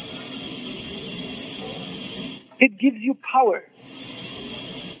 It gives you power.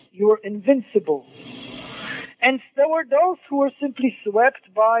 You're invincible. And there were those who were simply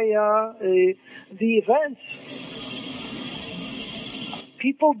swept by the events.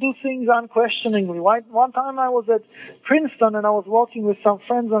 People do things unquestioningly. One time I was at Princeton and I was walking with some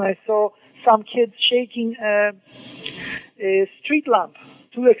friends and I saw some kids shaking a street lamp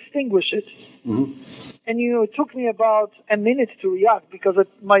to extinguish it. Mm-hmm. And it took me about a minute to react because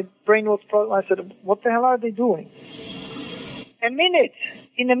my brain was I said, what the hell are they doing? A minute.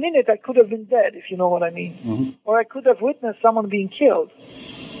 In a minute, I could have been dead, if you know what I mean. Mm-hmm. Or I could have witnessed someone being killed.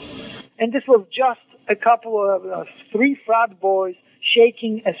 And this was just a couple of 3 frat boys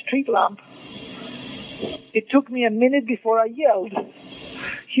shaking a street lamp. It took me a minute before I yelled.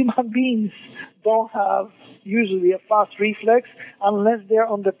 Human beings don't have usually a fast reflex unless they're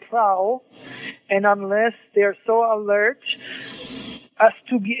on the prowl and unless they're so alert as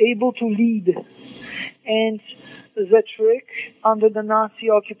to be able to lead. And the trick under the Nazi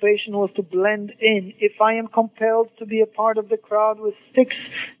occupation was to blend in. If I am compelled to be a part of the crowd with sticks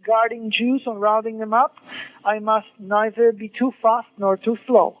guarding Jews and rounding them up, I must neither be too fast nor too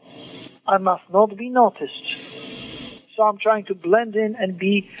slow. I must not be noticed. So I'm trying to blend in and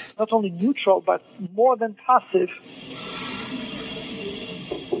be not only neutral, but more than passive.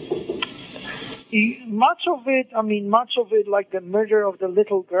 Much of it, like the murder of the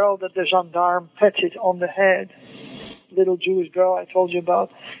little girl that the gendarme petted on the head, little Jewish girl I told you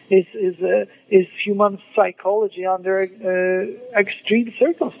about, is human psychology under extreme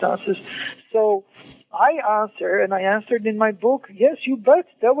circumstances. So I answer, and I answered in my book, yes, you bet,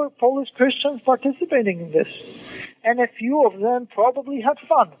 there were Polish Christians participating in this. And a few of them probably had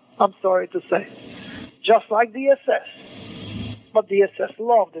fun, I'm sorry to say. Just like the SS. But the SS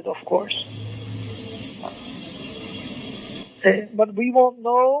loved it, of course. But we won't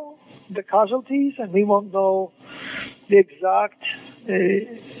know the casualties, and we won't know the exact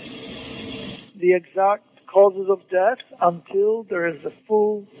causes of death until there is a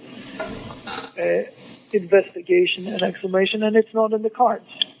full investigation and exhumation, and it's not in the cards.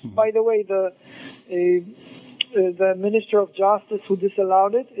 By the way, the Minister of Justice who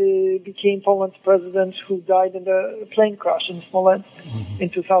disallowed it became Poland's president, who died in the plane crash in Smolensk in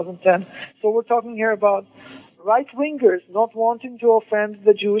 2010. So we're talking here about right-wingers not wanting to offend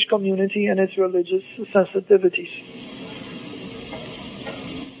the Jewish community and its religious sensitivities.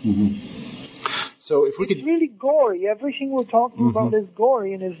 Mm-hmm. So if we It's really gory. Everything we're talking about is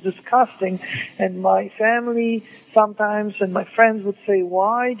gory and is disgusting. And my family sometimes and my friends would say,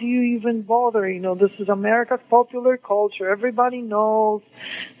 why do you even bother? This is America's popular culture. Everybody knows,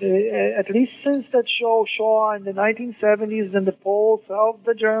 at least since that show Shoah in the 1970s, then the Poles helped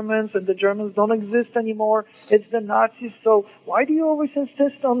the Germans and the Germans don't exist anymore. It's the Nazis. So why do you always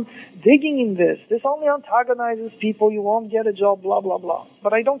insist on digging in this? This only antagonizes people. You won't get a job, blah, blah, blah.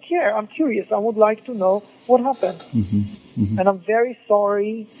 But I don't care. I'm curious. I would like to know what happened. Mm-hmm. Mm-hmm. And I'm very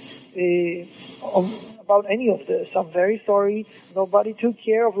sorry about any of this. I'm very sorry nobody took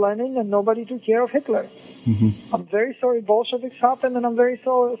care of Lenin and nobody took care of Hitler. Mm-hmm. I'm very sorry Bolsheviks happened, and I'm very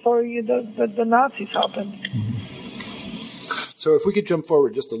sorry that the Nazis happened. Mm-hmm. So if we could jump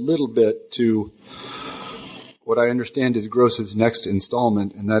forward just a little bit to what I understand is Gross's next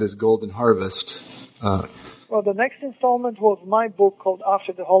installment, and that is Golden Harvest. Well, the next installment was my book called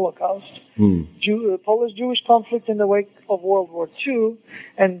After the Holocaust, Polish-Jewish conflict in the wake of World War II,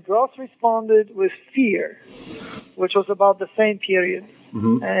 and Gross responded with Fear, which was about the same period.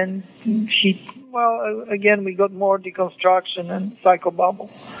 Mm-hmm. And again, we got more deconstruction and psychobabble.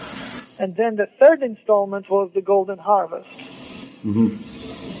 And then the third installment was the Golden Harvest. Mm-hmm.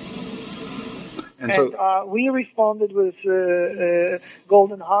 And so we responded with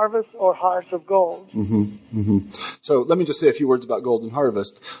Golden Harvest or Hearts of Gold. Mm-hmm, mm-hmm. So let me just say a few words about Golden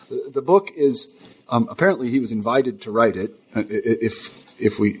Harvest. The book is, apparently he was invited to write it,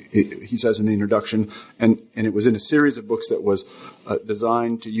 he says in the introduction, and it was in a series of books that was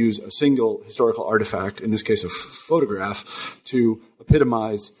designed to use a single historical artifact, in this case a photograph, to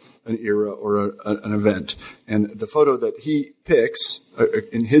epitomize an era or an event. And the photo that he picks,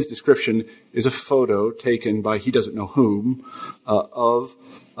 in his description, is a photo taken by he doesn't know whom, of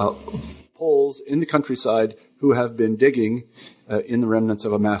Poles in the countryside who have been digging in the remnants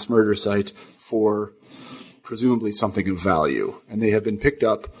of a mass murder site for presumably something of value. And they have been picked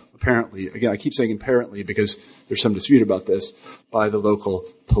up, apparently, again, I keep saying apparently because there's some dispute about this, by the local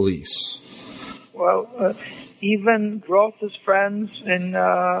police. Well, even Gross's friends in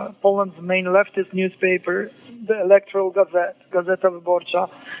Poland's main leftist newspaper, the Electoral Gazette, Gazeta Wyborcza,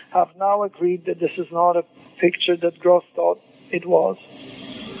 have now agreed that this is not a picture that Gross thought it was.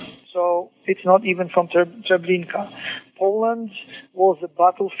 So it's not even from Treblinka. Poland was a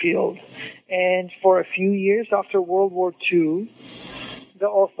battlefield, and for a few years after World War II, the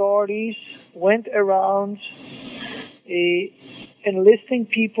authorities went around enlisting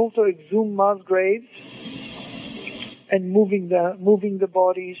people to exhume mass graves and moving the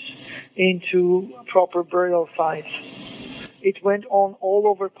bodies into proper burial sites. It went on all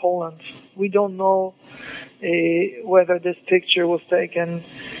over Poland. We don't know whether this picture was taken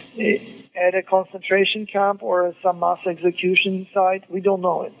at a concentration camp or some mass execution site. We don't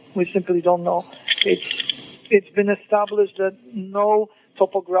know it. We simply don't know. It's been established that no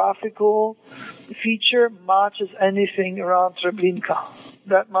topographical feature matches anything around Treblinka.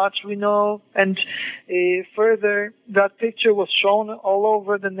 That much we know. And further, that picture was shown all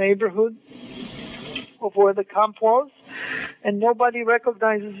over the neighborhood of where the camp was, and nobody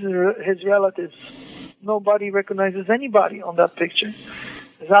recognizes his relatives. Nobody recognizes anybody on that picture.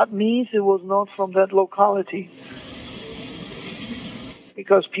 That means it was not from that locality,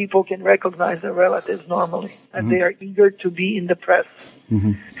 because people can recognize their relatives normally, and they are eager to be in the press.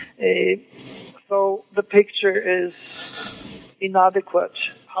 Mm-hmm. So the picture is inadequate.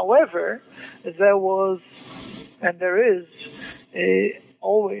 However, there was, and there is,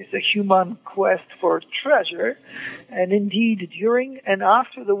 always a human quest for treasure, and indeed during and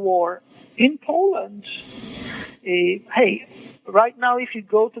after the war in Poland, right now if you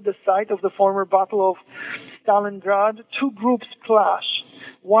go to the site of the former Battle of Stalingrad, two groups clash.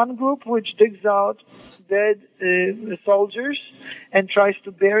 One group which digs out dead soldiers and tries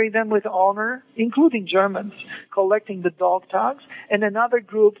to bury them with honor, including Germans, collecting the dog tags, and another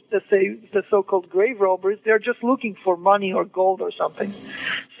group, the so-called grave robbers, they're just looking for money or gold or something.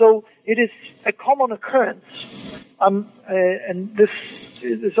 So it is a common occurrence, and this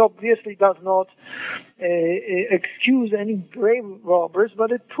obviously does not excuse any grave robbers,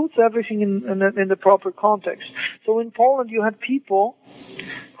 but it puts everything in the proper context. So in Poland, you had people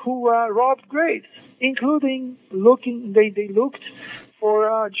who robbed graves, including they looked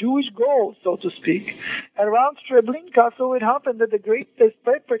for Jewish gold, so to speak. Around Treblinka, so it happened that the greatest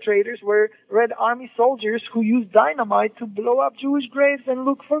perpetrators were Red Army soldiers who used dynamite to blow up Jewish graves and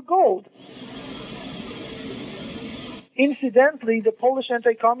look for gold. Incidentally, the Polish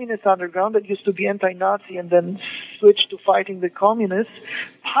anti-communist underground that used to be anti-Nazi and then switched to fighting the communists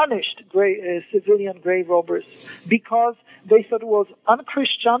punished civilian grave robbers because they thought it was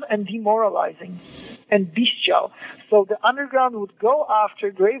unchristian and demoralizing and bestial. So the underground would go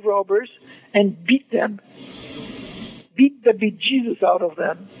after grave robbers and beat them, beat the bejesus out of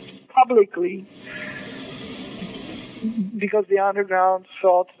them publicly, because the underground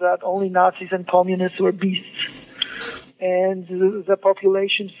thought that only Nazis and communists were beasts, and the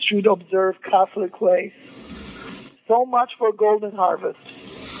population should observe Catholic ways. So much for Golden Harvest.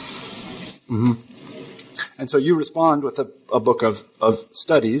 Mm-hmm. And so you respond with a book of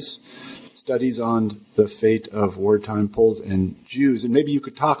studies on the fate of wartime Poles and Jews. And maybe you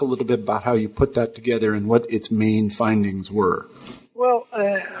could talk a little bit about how you put that together and what its main findings were. Well,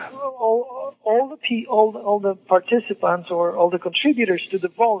 all the participants or all the contributors to the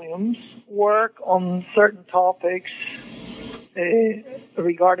volumes work on certain topics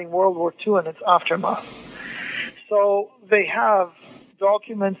regarding World War II and its aftermath. So they have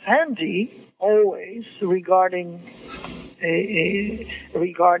documents handy always regarding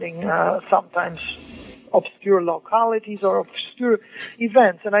sometimes obscure localities or obscure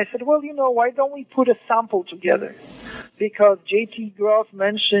events. And I said, well, why don't we put a sample together? Because J.T. Gross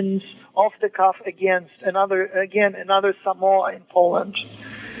mentions off the cuff another Samoa in Poland.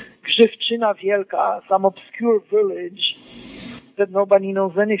 Grzywczyna Wielka, some obscure village that nobody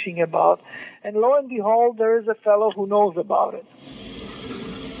knows anything about. And lo and behold, there is a fellow who knows about it,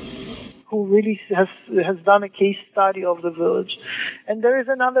 who really has done a case study of the village. And there is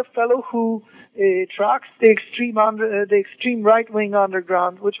another fellow who tracks the extreme right-wing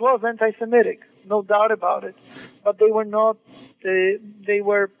underground, which was anti-Semitic, no doubt about it. But they were not, they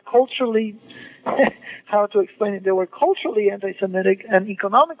were culturally, how to explain it, they were culturally anti-Semitic and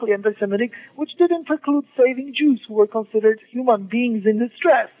economically anti-Semitic, which didn't preclude saving Jews who were considered human beings in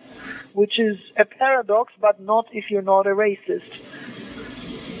distress, which is a paradox, but not if you're not a racist.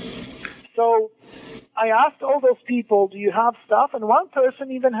 So I asked all those people, do you have stuff? And one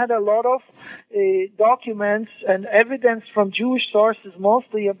person even had a lot of documents and evidence from Jewish sources,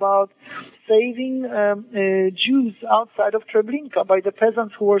 mostly about saving Jews outside of Treblinka by the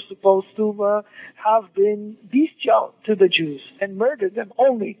peasants who were supposed to have been bestial to the Jews and murdered them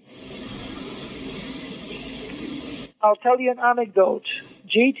only. I'll tell you an anecdote.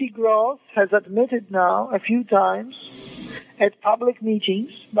 J.T. Gross has admitted now a few times at public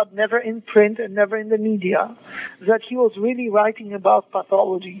meetings, but never in print and never in the media, that he was really writing about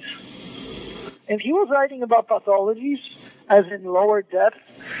pathologies. And he was writing about pathologies, as in lower depth,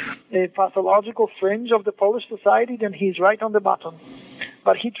 a pathological fringe of the Polish society, then he's right on the bottom.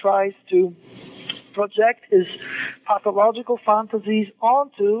 But he tries to project his pathological fantasies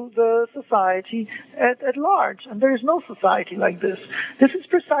onto the society at large. And there is no society like this. This is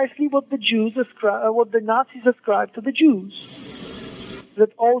precisely what the what the Nazis ascribed to the Jews.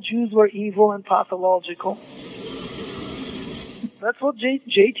 That all Jews were evil and pathological. That's what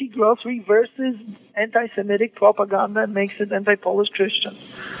J.T. Gross reverses anti-Semitic propaganda and makes it anti-Polish Christian.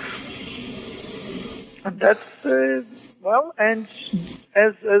 And that's, and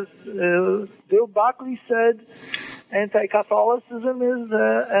as Bill Buckley said, anti-Catholicism is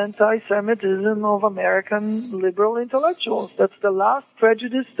the anti-Semitism of American liberal intellectuals. That's the last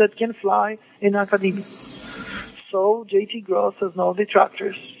prejudice that can fly in academia. So J.T. Gross has no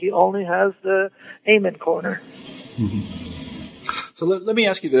detractors. He only has the amen corner. Mm-hmm. So let me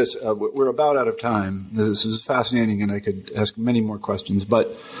ask you this. We're about out of time. This is fascinating, and I could ask many more questions.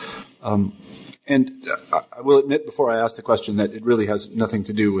 But I will admit before I ask the question that it really has nothing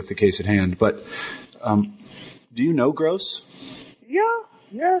to do with the case at hand. But do you know Gross?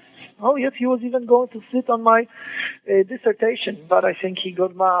 Yes. Oh, yes, he was even going to sit on my dissertation, but I think he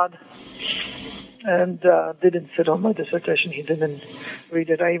got mad and didn't sit on my dissertation. He didn't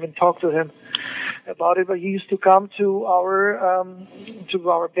read it. I even talked to him about it, but he used to come to our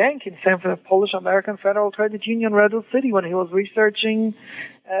bank in San Francisco, Polish American Federal Credit Union, Redwood City, when he was researching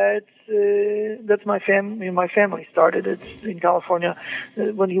at that's my family started it in California.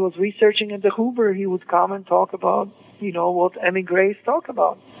 When he was researching at the Hoover, he would come and talk about what emigres talk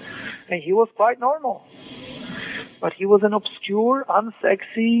about, and he was quite normal. But he was an obscure,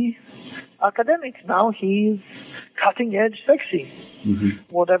 unsexy academic. Now he's cutting edge sexy,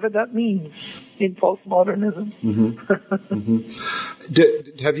 whatever that means in postmodernism. Mm-hmm.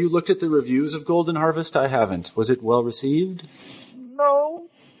 Mm-hmm. Have you looked at the reviews of Golden Harvest? I haven't. Was it well received? No,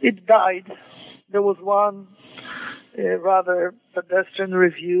 it died. There was one rather pedestrian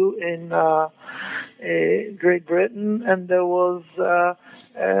review in Great Britain, and there was a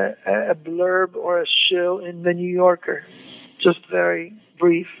blurb or a shill in the New Yorker, just very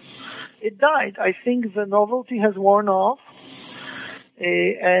brief. It died. I think the novelty has worn off,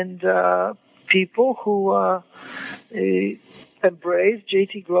 and people who embrace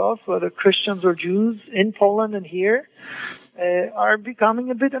J.T. Gross, whether Christians or Jews, in Poland and here, are becoming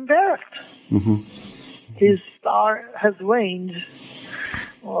a bit embarrassed. Mm-hmm. His star has waned.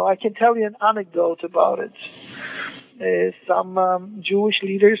 Well, I can tell you an anecdote about it. Some Jewish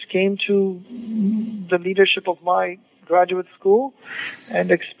leaders came to the leadership of my graduate school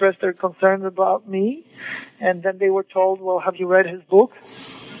and expressed their concerns about me. And then they were told, well, have you read his book?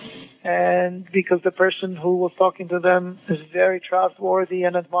 And because the person who was talking to them is very trustworthy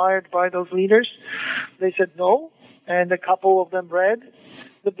and admired by those leaders, they said no. And a couple of them read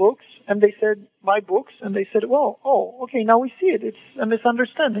the books, and they said, my books? And they said, well, okay, now we see it. It's a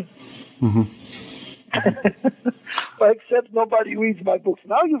misunderstanding. Mm-hmm. But except nobody reads my books.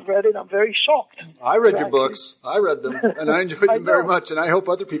 Now you've read it, I'm very shocked. I read your books. I read them, and I enjoyed them very much, and I hope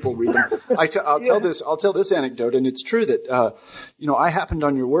other people read them. I'll tell this anecdote, and it's true that, I happened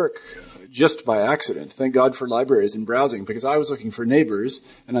on your work just by accident. Thank God for libraries and browsing, because I was looking for Neighbors,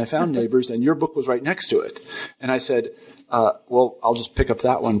 and I found Neighbors, and your book was right next to it. And I said, well, I'll just pick up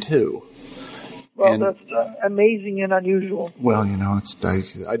that one too. Well, that's amazing and unusual. Well,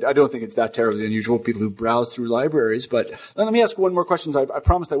 I don't think it's that terribly unusual, people who browse through libraries. But let me ask one more question. I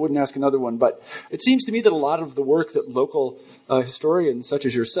promised I wouldn't ask another one. But it seems to me that a lot of the work that local historians, such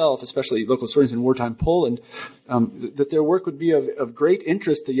as yourself, especially local historians in wartime Poland, that their work would be of great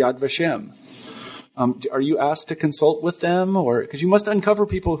interest to Yad Vashem. Are you asked to consult with them, or because you must uncover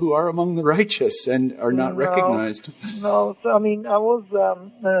people who are among the righteous and are not recognized? No, so I was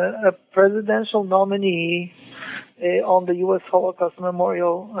a presidential nominee on the U.S. Holocaust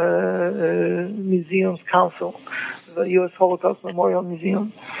Memorial Museum's Council, the U.S. Holocaust Memorial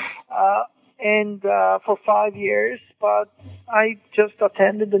Museum, and for 5 years. But I just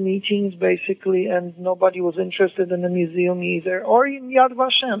attended the meetings, basically, and nobody was interested in the museum either, or in Yad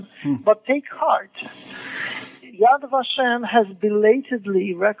Vashem. But take heart. Yad Vashem has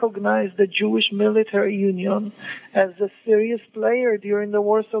belatedly recognized the Jewish Military Union as a serious player during the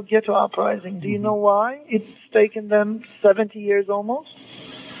Warsaw Ghetto Uprising. Do you know why? It's taken them 70 years almost.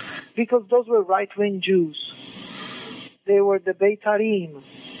 Because those were right-wing Jews. They were the Beitarim,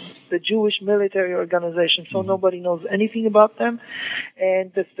 the Jewish military organization, so nobody knows anything about them.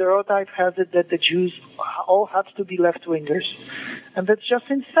 And the stereotype has it that the Jews all have to be left-wingers. And that's just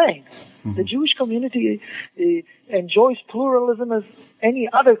insane. The Jewish community enjoys pluralism as any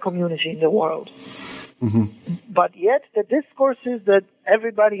other community in the world. But yet the discourse is that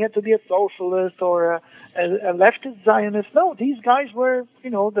everybody had to be a socialist or a leftist Zionist. No, these guys were,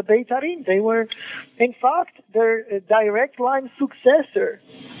 the Beitarim. They were, in fact, their direct line successor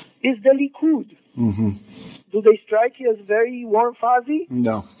is the Likud. Do they strike you as very warm fuzzy?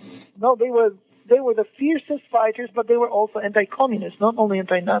 No. No, they were the fiercest fighters, but they were also anti-communist, not only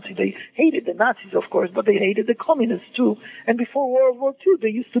anti-Nazi. They hated the Nazis, of course, but they hated the communists too. And before World War II, they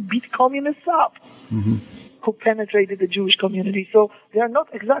used to beat communists up who penetrated the Jewish community. So they are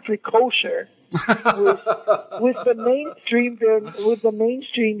not exactly kosher with the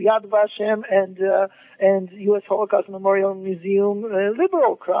mainstream Yad Vashem and U.S. Holocaust Memorial Museum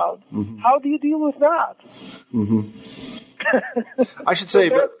liberal crowd. How do you deal with that? I should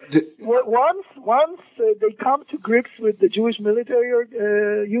say, once they come to grips with the Jewish Military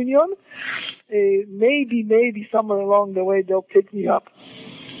Union, maybe somewhere along the way they'll pick me up.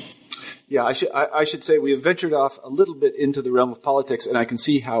 Yeah, I should say we have ventured off a little bit into the realm of politics, and I can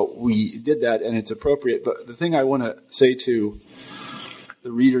see how we did that, and it's appropriate. But the thing I want to say to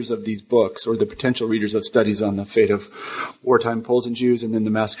the readers of these books, or the potential readers of studies on the fate of wartime Poles and Jews, and then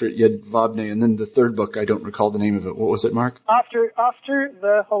the Massacre at Jedwabne, and then the third book, I don't recall the name of it. What was it, Mark? After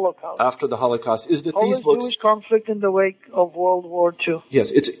the Holocaust. After the Holocaust. Is that Polish these books... Jewish conflict in the wake of World War II.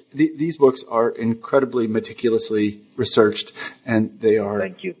 Yes, these books are incredibly meticulously researched, and they are...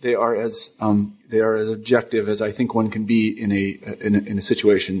 Thank you. They are as objective as I think one can be in a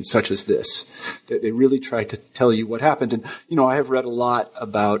situation such as this. They really try to tell you what happened. And, I have read a lot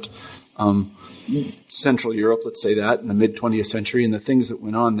about Central Europe, let's say that, in the mid-20th century and the things that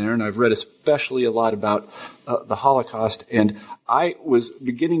went on there. And I've read especially a lot about the Holocaust. And I was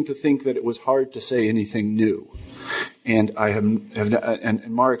beginning to think that it was hard to say anything new. And and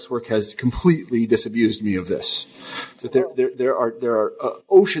Marek's work has completely disabused me of this. That there are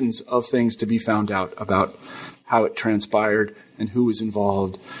oceans of things to be found out about how it transpired and who was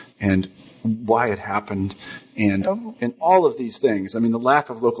involved and why it happened and all of these things. I mean, the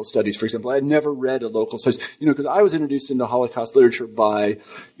lack of local studies, for example. I had never read a local studies, because I was introduced into Holocaust literature by,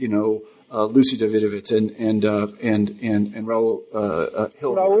 Lucy Davidovitz and Raoul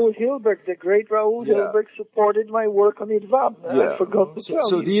Hilberg. Raoul Hilberg, the great Raoul Hilberg, supported my work on Jedwabne. I forgot to tell you.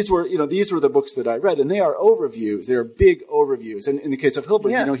 So these were the books that I read, and they are overviews. They are big overviews. And in the case of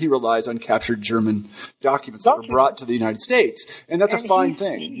Hilberg, he relies on captured German documents that were brought to the United States, and that's a fine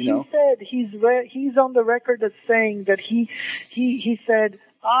thing. He said he's on the record as saying that he said,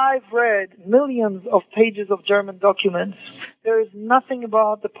 I've read millions of pages of German documents. There is nothing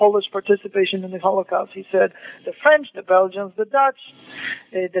about the Polish participation in the Holocaust. He said the French, the Belgians, the Dutch,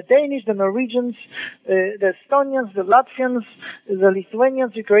 the Danish, the Norwegians, the Estonians, the Latvians, the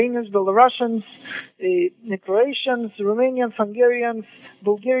Lithuanians, Ukrainians, Belarusians, the Croatians, Romanians, Hungarians,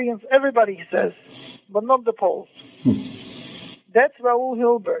 Bulgarians, everybody, he says, but not the Poles. That's Raoul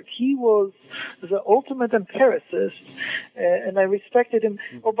Hilberg. He was the ultimate empiricist, and I respected him.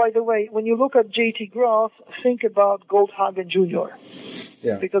 Oh, by the way, when you look at J.T. Gross, think about Goldhagen Jr.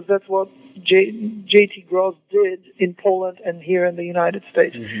 Yeah. Because that's what J.T. Gross did in Poland and here in the United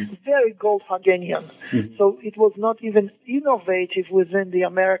States. Very Goldhagenian. So it was not even innovative within the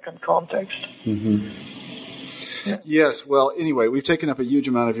American context. Yes. Well, anyway, we've taken up a huge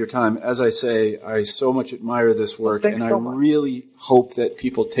amount of your time. As I say, I so much admire this work, and I really hope that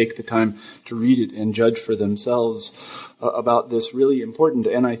people take the time to read it and judge for themselves about this really important,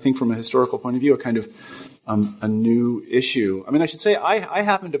 and I think from a historical point of view, a kind of a new issue. I mean, I should say I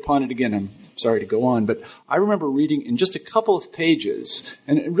happened upon it again. I'm sorry to go on, but I remember reading in just a couple of pages,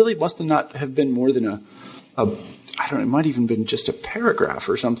 and it really must not have been more than I don't know, it might even been just a paragraph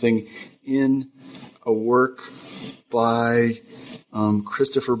or something in a work by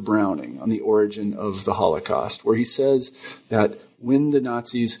Christopher Browning on the origin of the Holocaust, where he says that when the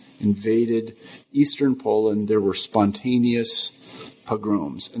Nazis invaded Eastern Poland, there were spontaneous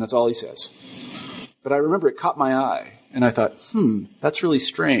pogroms, and that's all he says. But I remember it caught my eye, and I thought, that's really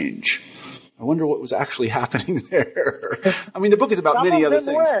strange. I wonder what was actually happening there. I mean, the book is about many other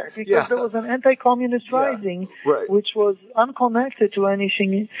things. Because there was an anti-communist rising, which was unconnected to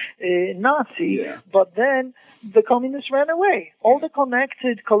anything Nazi, but then the communists ran away. All the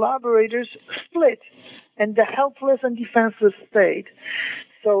connected collaborators split, and the helpless and defenseless state.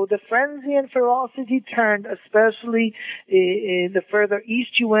 So the frenzy and ferocity turned, especially the further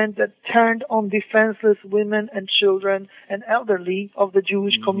east you went, that turned on defenseless women and children and elderly of the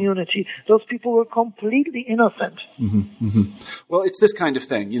Jewish community. Those people were completely innocent. Well, it's this kind of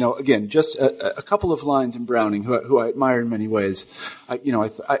thing. You know, again, just a couple of lines in Browning, who I admire in many ways.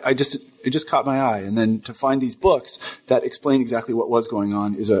 It just caught my eye, and then to find these books that explain exactly what was going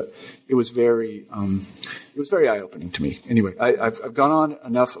on it was very eye-opening to me. Anyway, I've gone on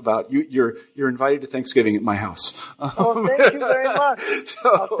enough about you. You're invited to Thanksgiving at my house. Oh, thank you very much.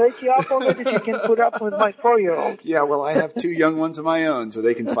 I'll take you up on it if you can put up with my 4-year-old. Yeah, well, I have 2 young ones of my own, so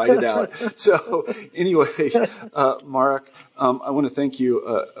they can fight it out. So anyway, Marek, I want to thank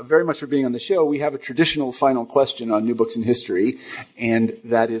you very much for being on the show. We have a traditional final question on New Books in History, and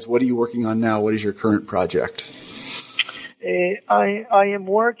that is, what are you working on now? What is your current project? I am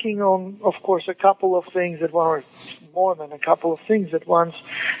working on, of course, a couple of things at once, more than a couple of things at once.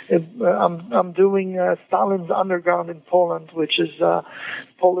 I'm doing Stalin's Underground in Poland, which is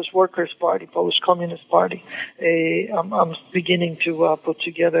Polish Workers' Party, Polish Communist Party. I'm beginning to put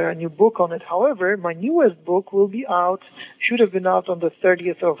together a new book on it. However, my newest book will be out, should have been out on the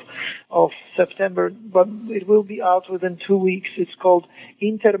 30th of September, but it will be out within 2 weeks. It's called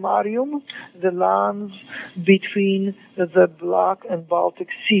Intermarium, the lands between the Black and Baltic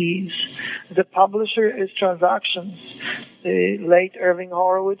Seas. The publisher is Transactions. The late Irving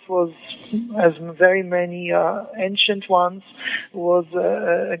Horowitz was, as very many ancient ones, was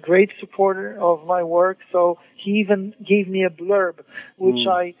a great supporter of my work, so he even gave me a blurb, which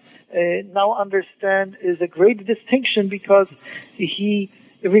I now understand is a great distinction, because he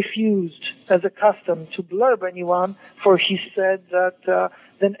refused, as a custom, to blurb anyone, for he said that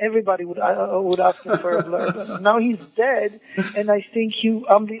then everybody would ask him for a blurb. Now he's dead, and I think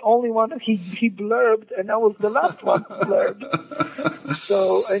I'm the only one he blurbed, and I was the last one blurb.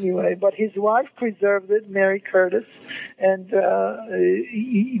 So anyway, but his wife preserved it, Mary Curtis, and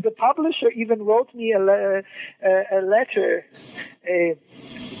the publisher even wrote me a letter.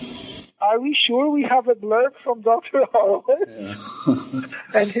 Are we sure we have a blurb from Dr. Horowitz? Yeah.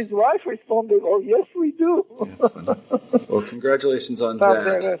 And his wife responded, oh, yes, we do. Well, congratulations on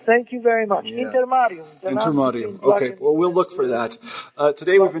that. Thank you very much. Yeah. Intermarium. Okay, well, we'll look for that.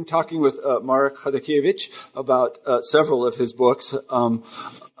 Today we've been talking with Marek Chodakiewicz about several of his books.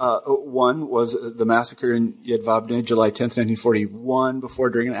 One was The Massacre in Jedwabne, July 10th, 1941, before,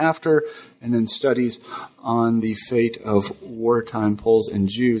 during, and after, and then studies on the fate of wartime Poles and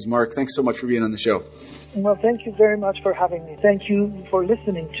Jews. Mark, thanks so much for being on the show. Well, thank you very much for having me. Thank you for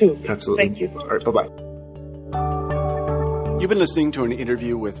listening, too. Absolutely. Thank you. All right, bye-bye. You've been listening to an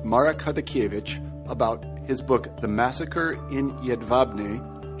interview with Marek Chodakiewicz about his book, The Massacre in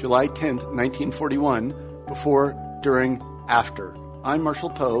Jedwabne, July 10th, 1941, before, during, after. I'm Marshall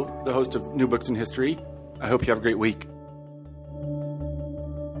Poe, the host of New Books in History. I hope you have a great week.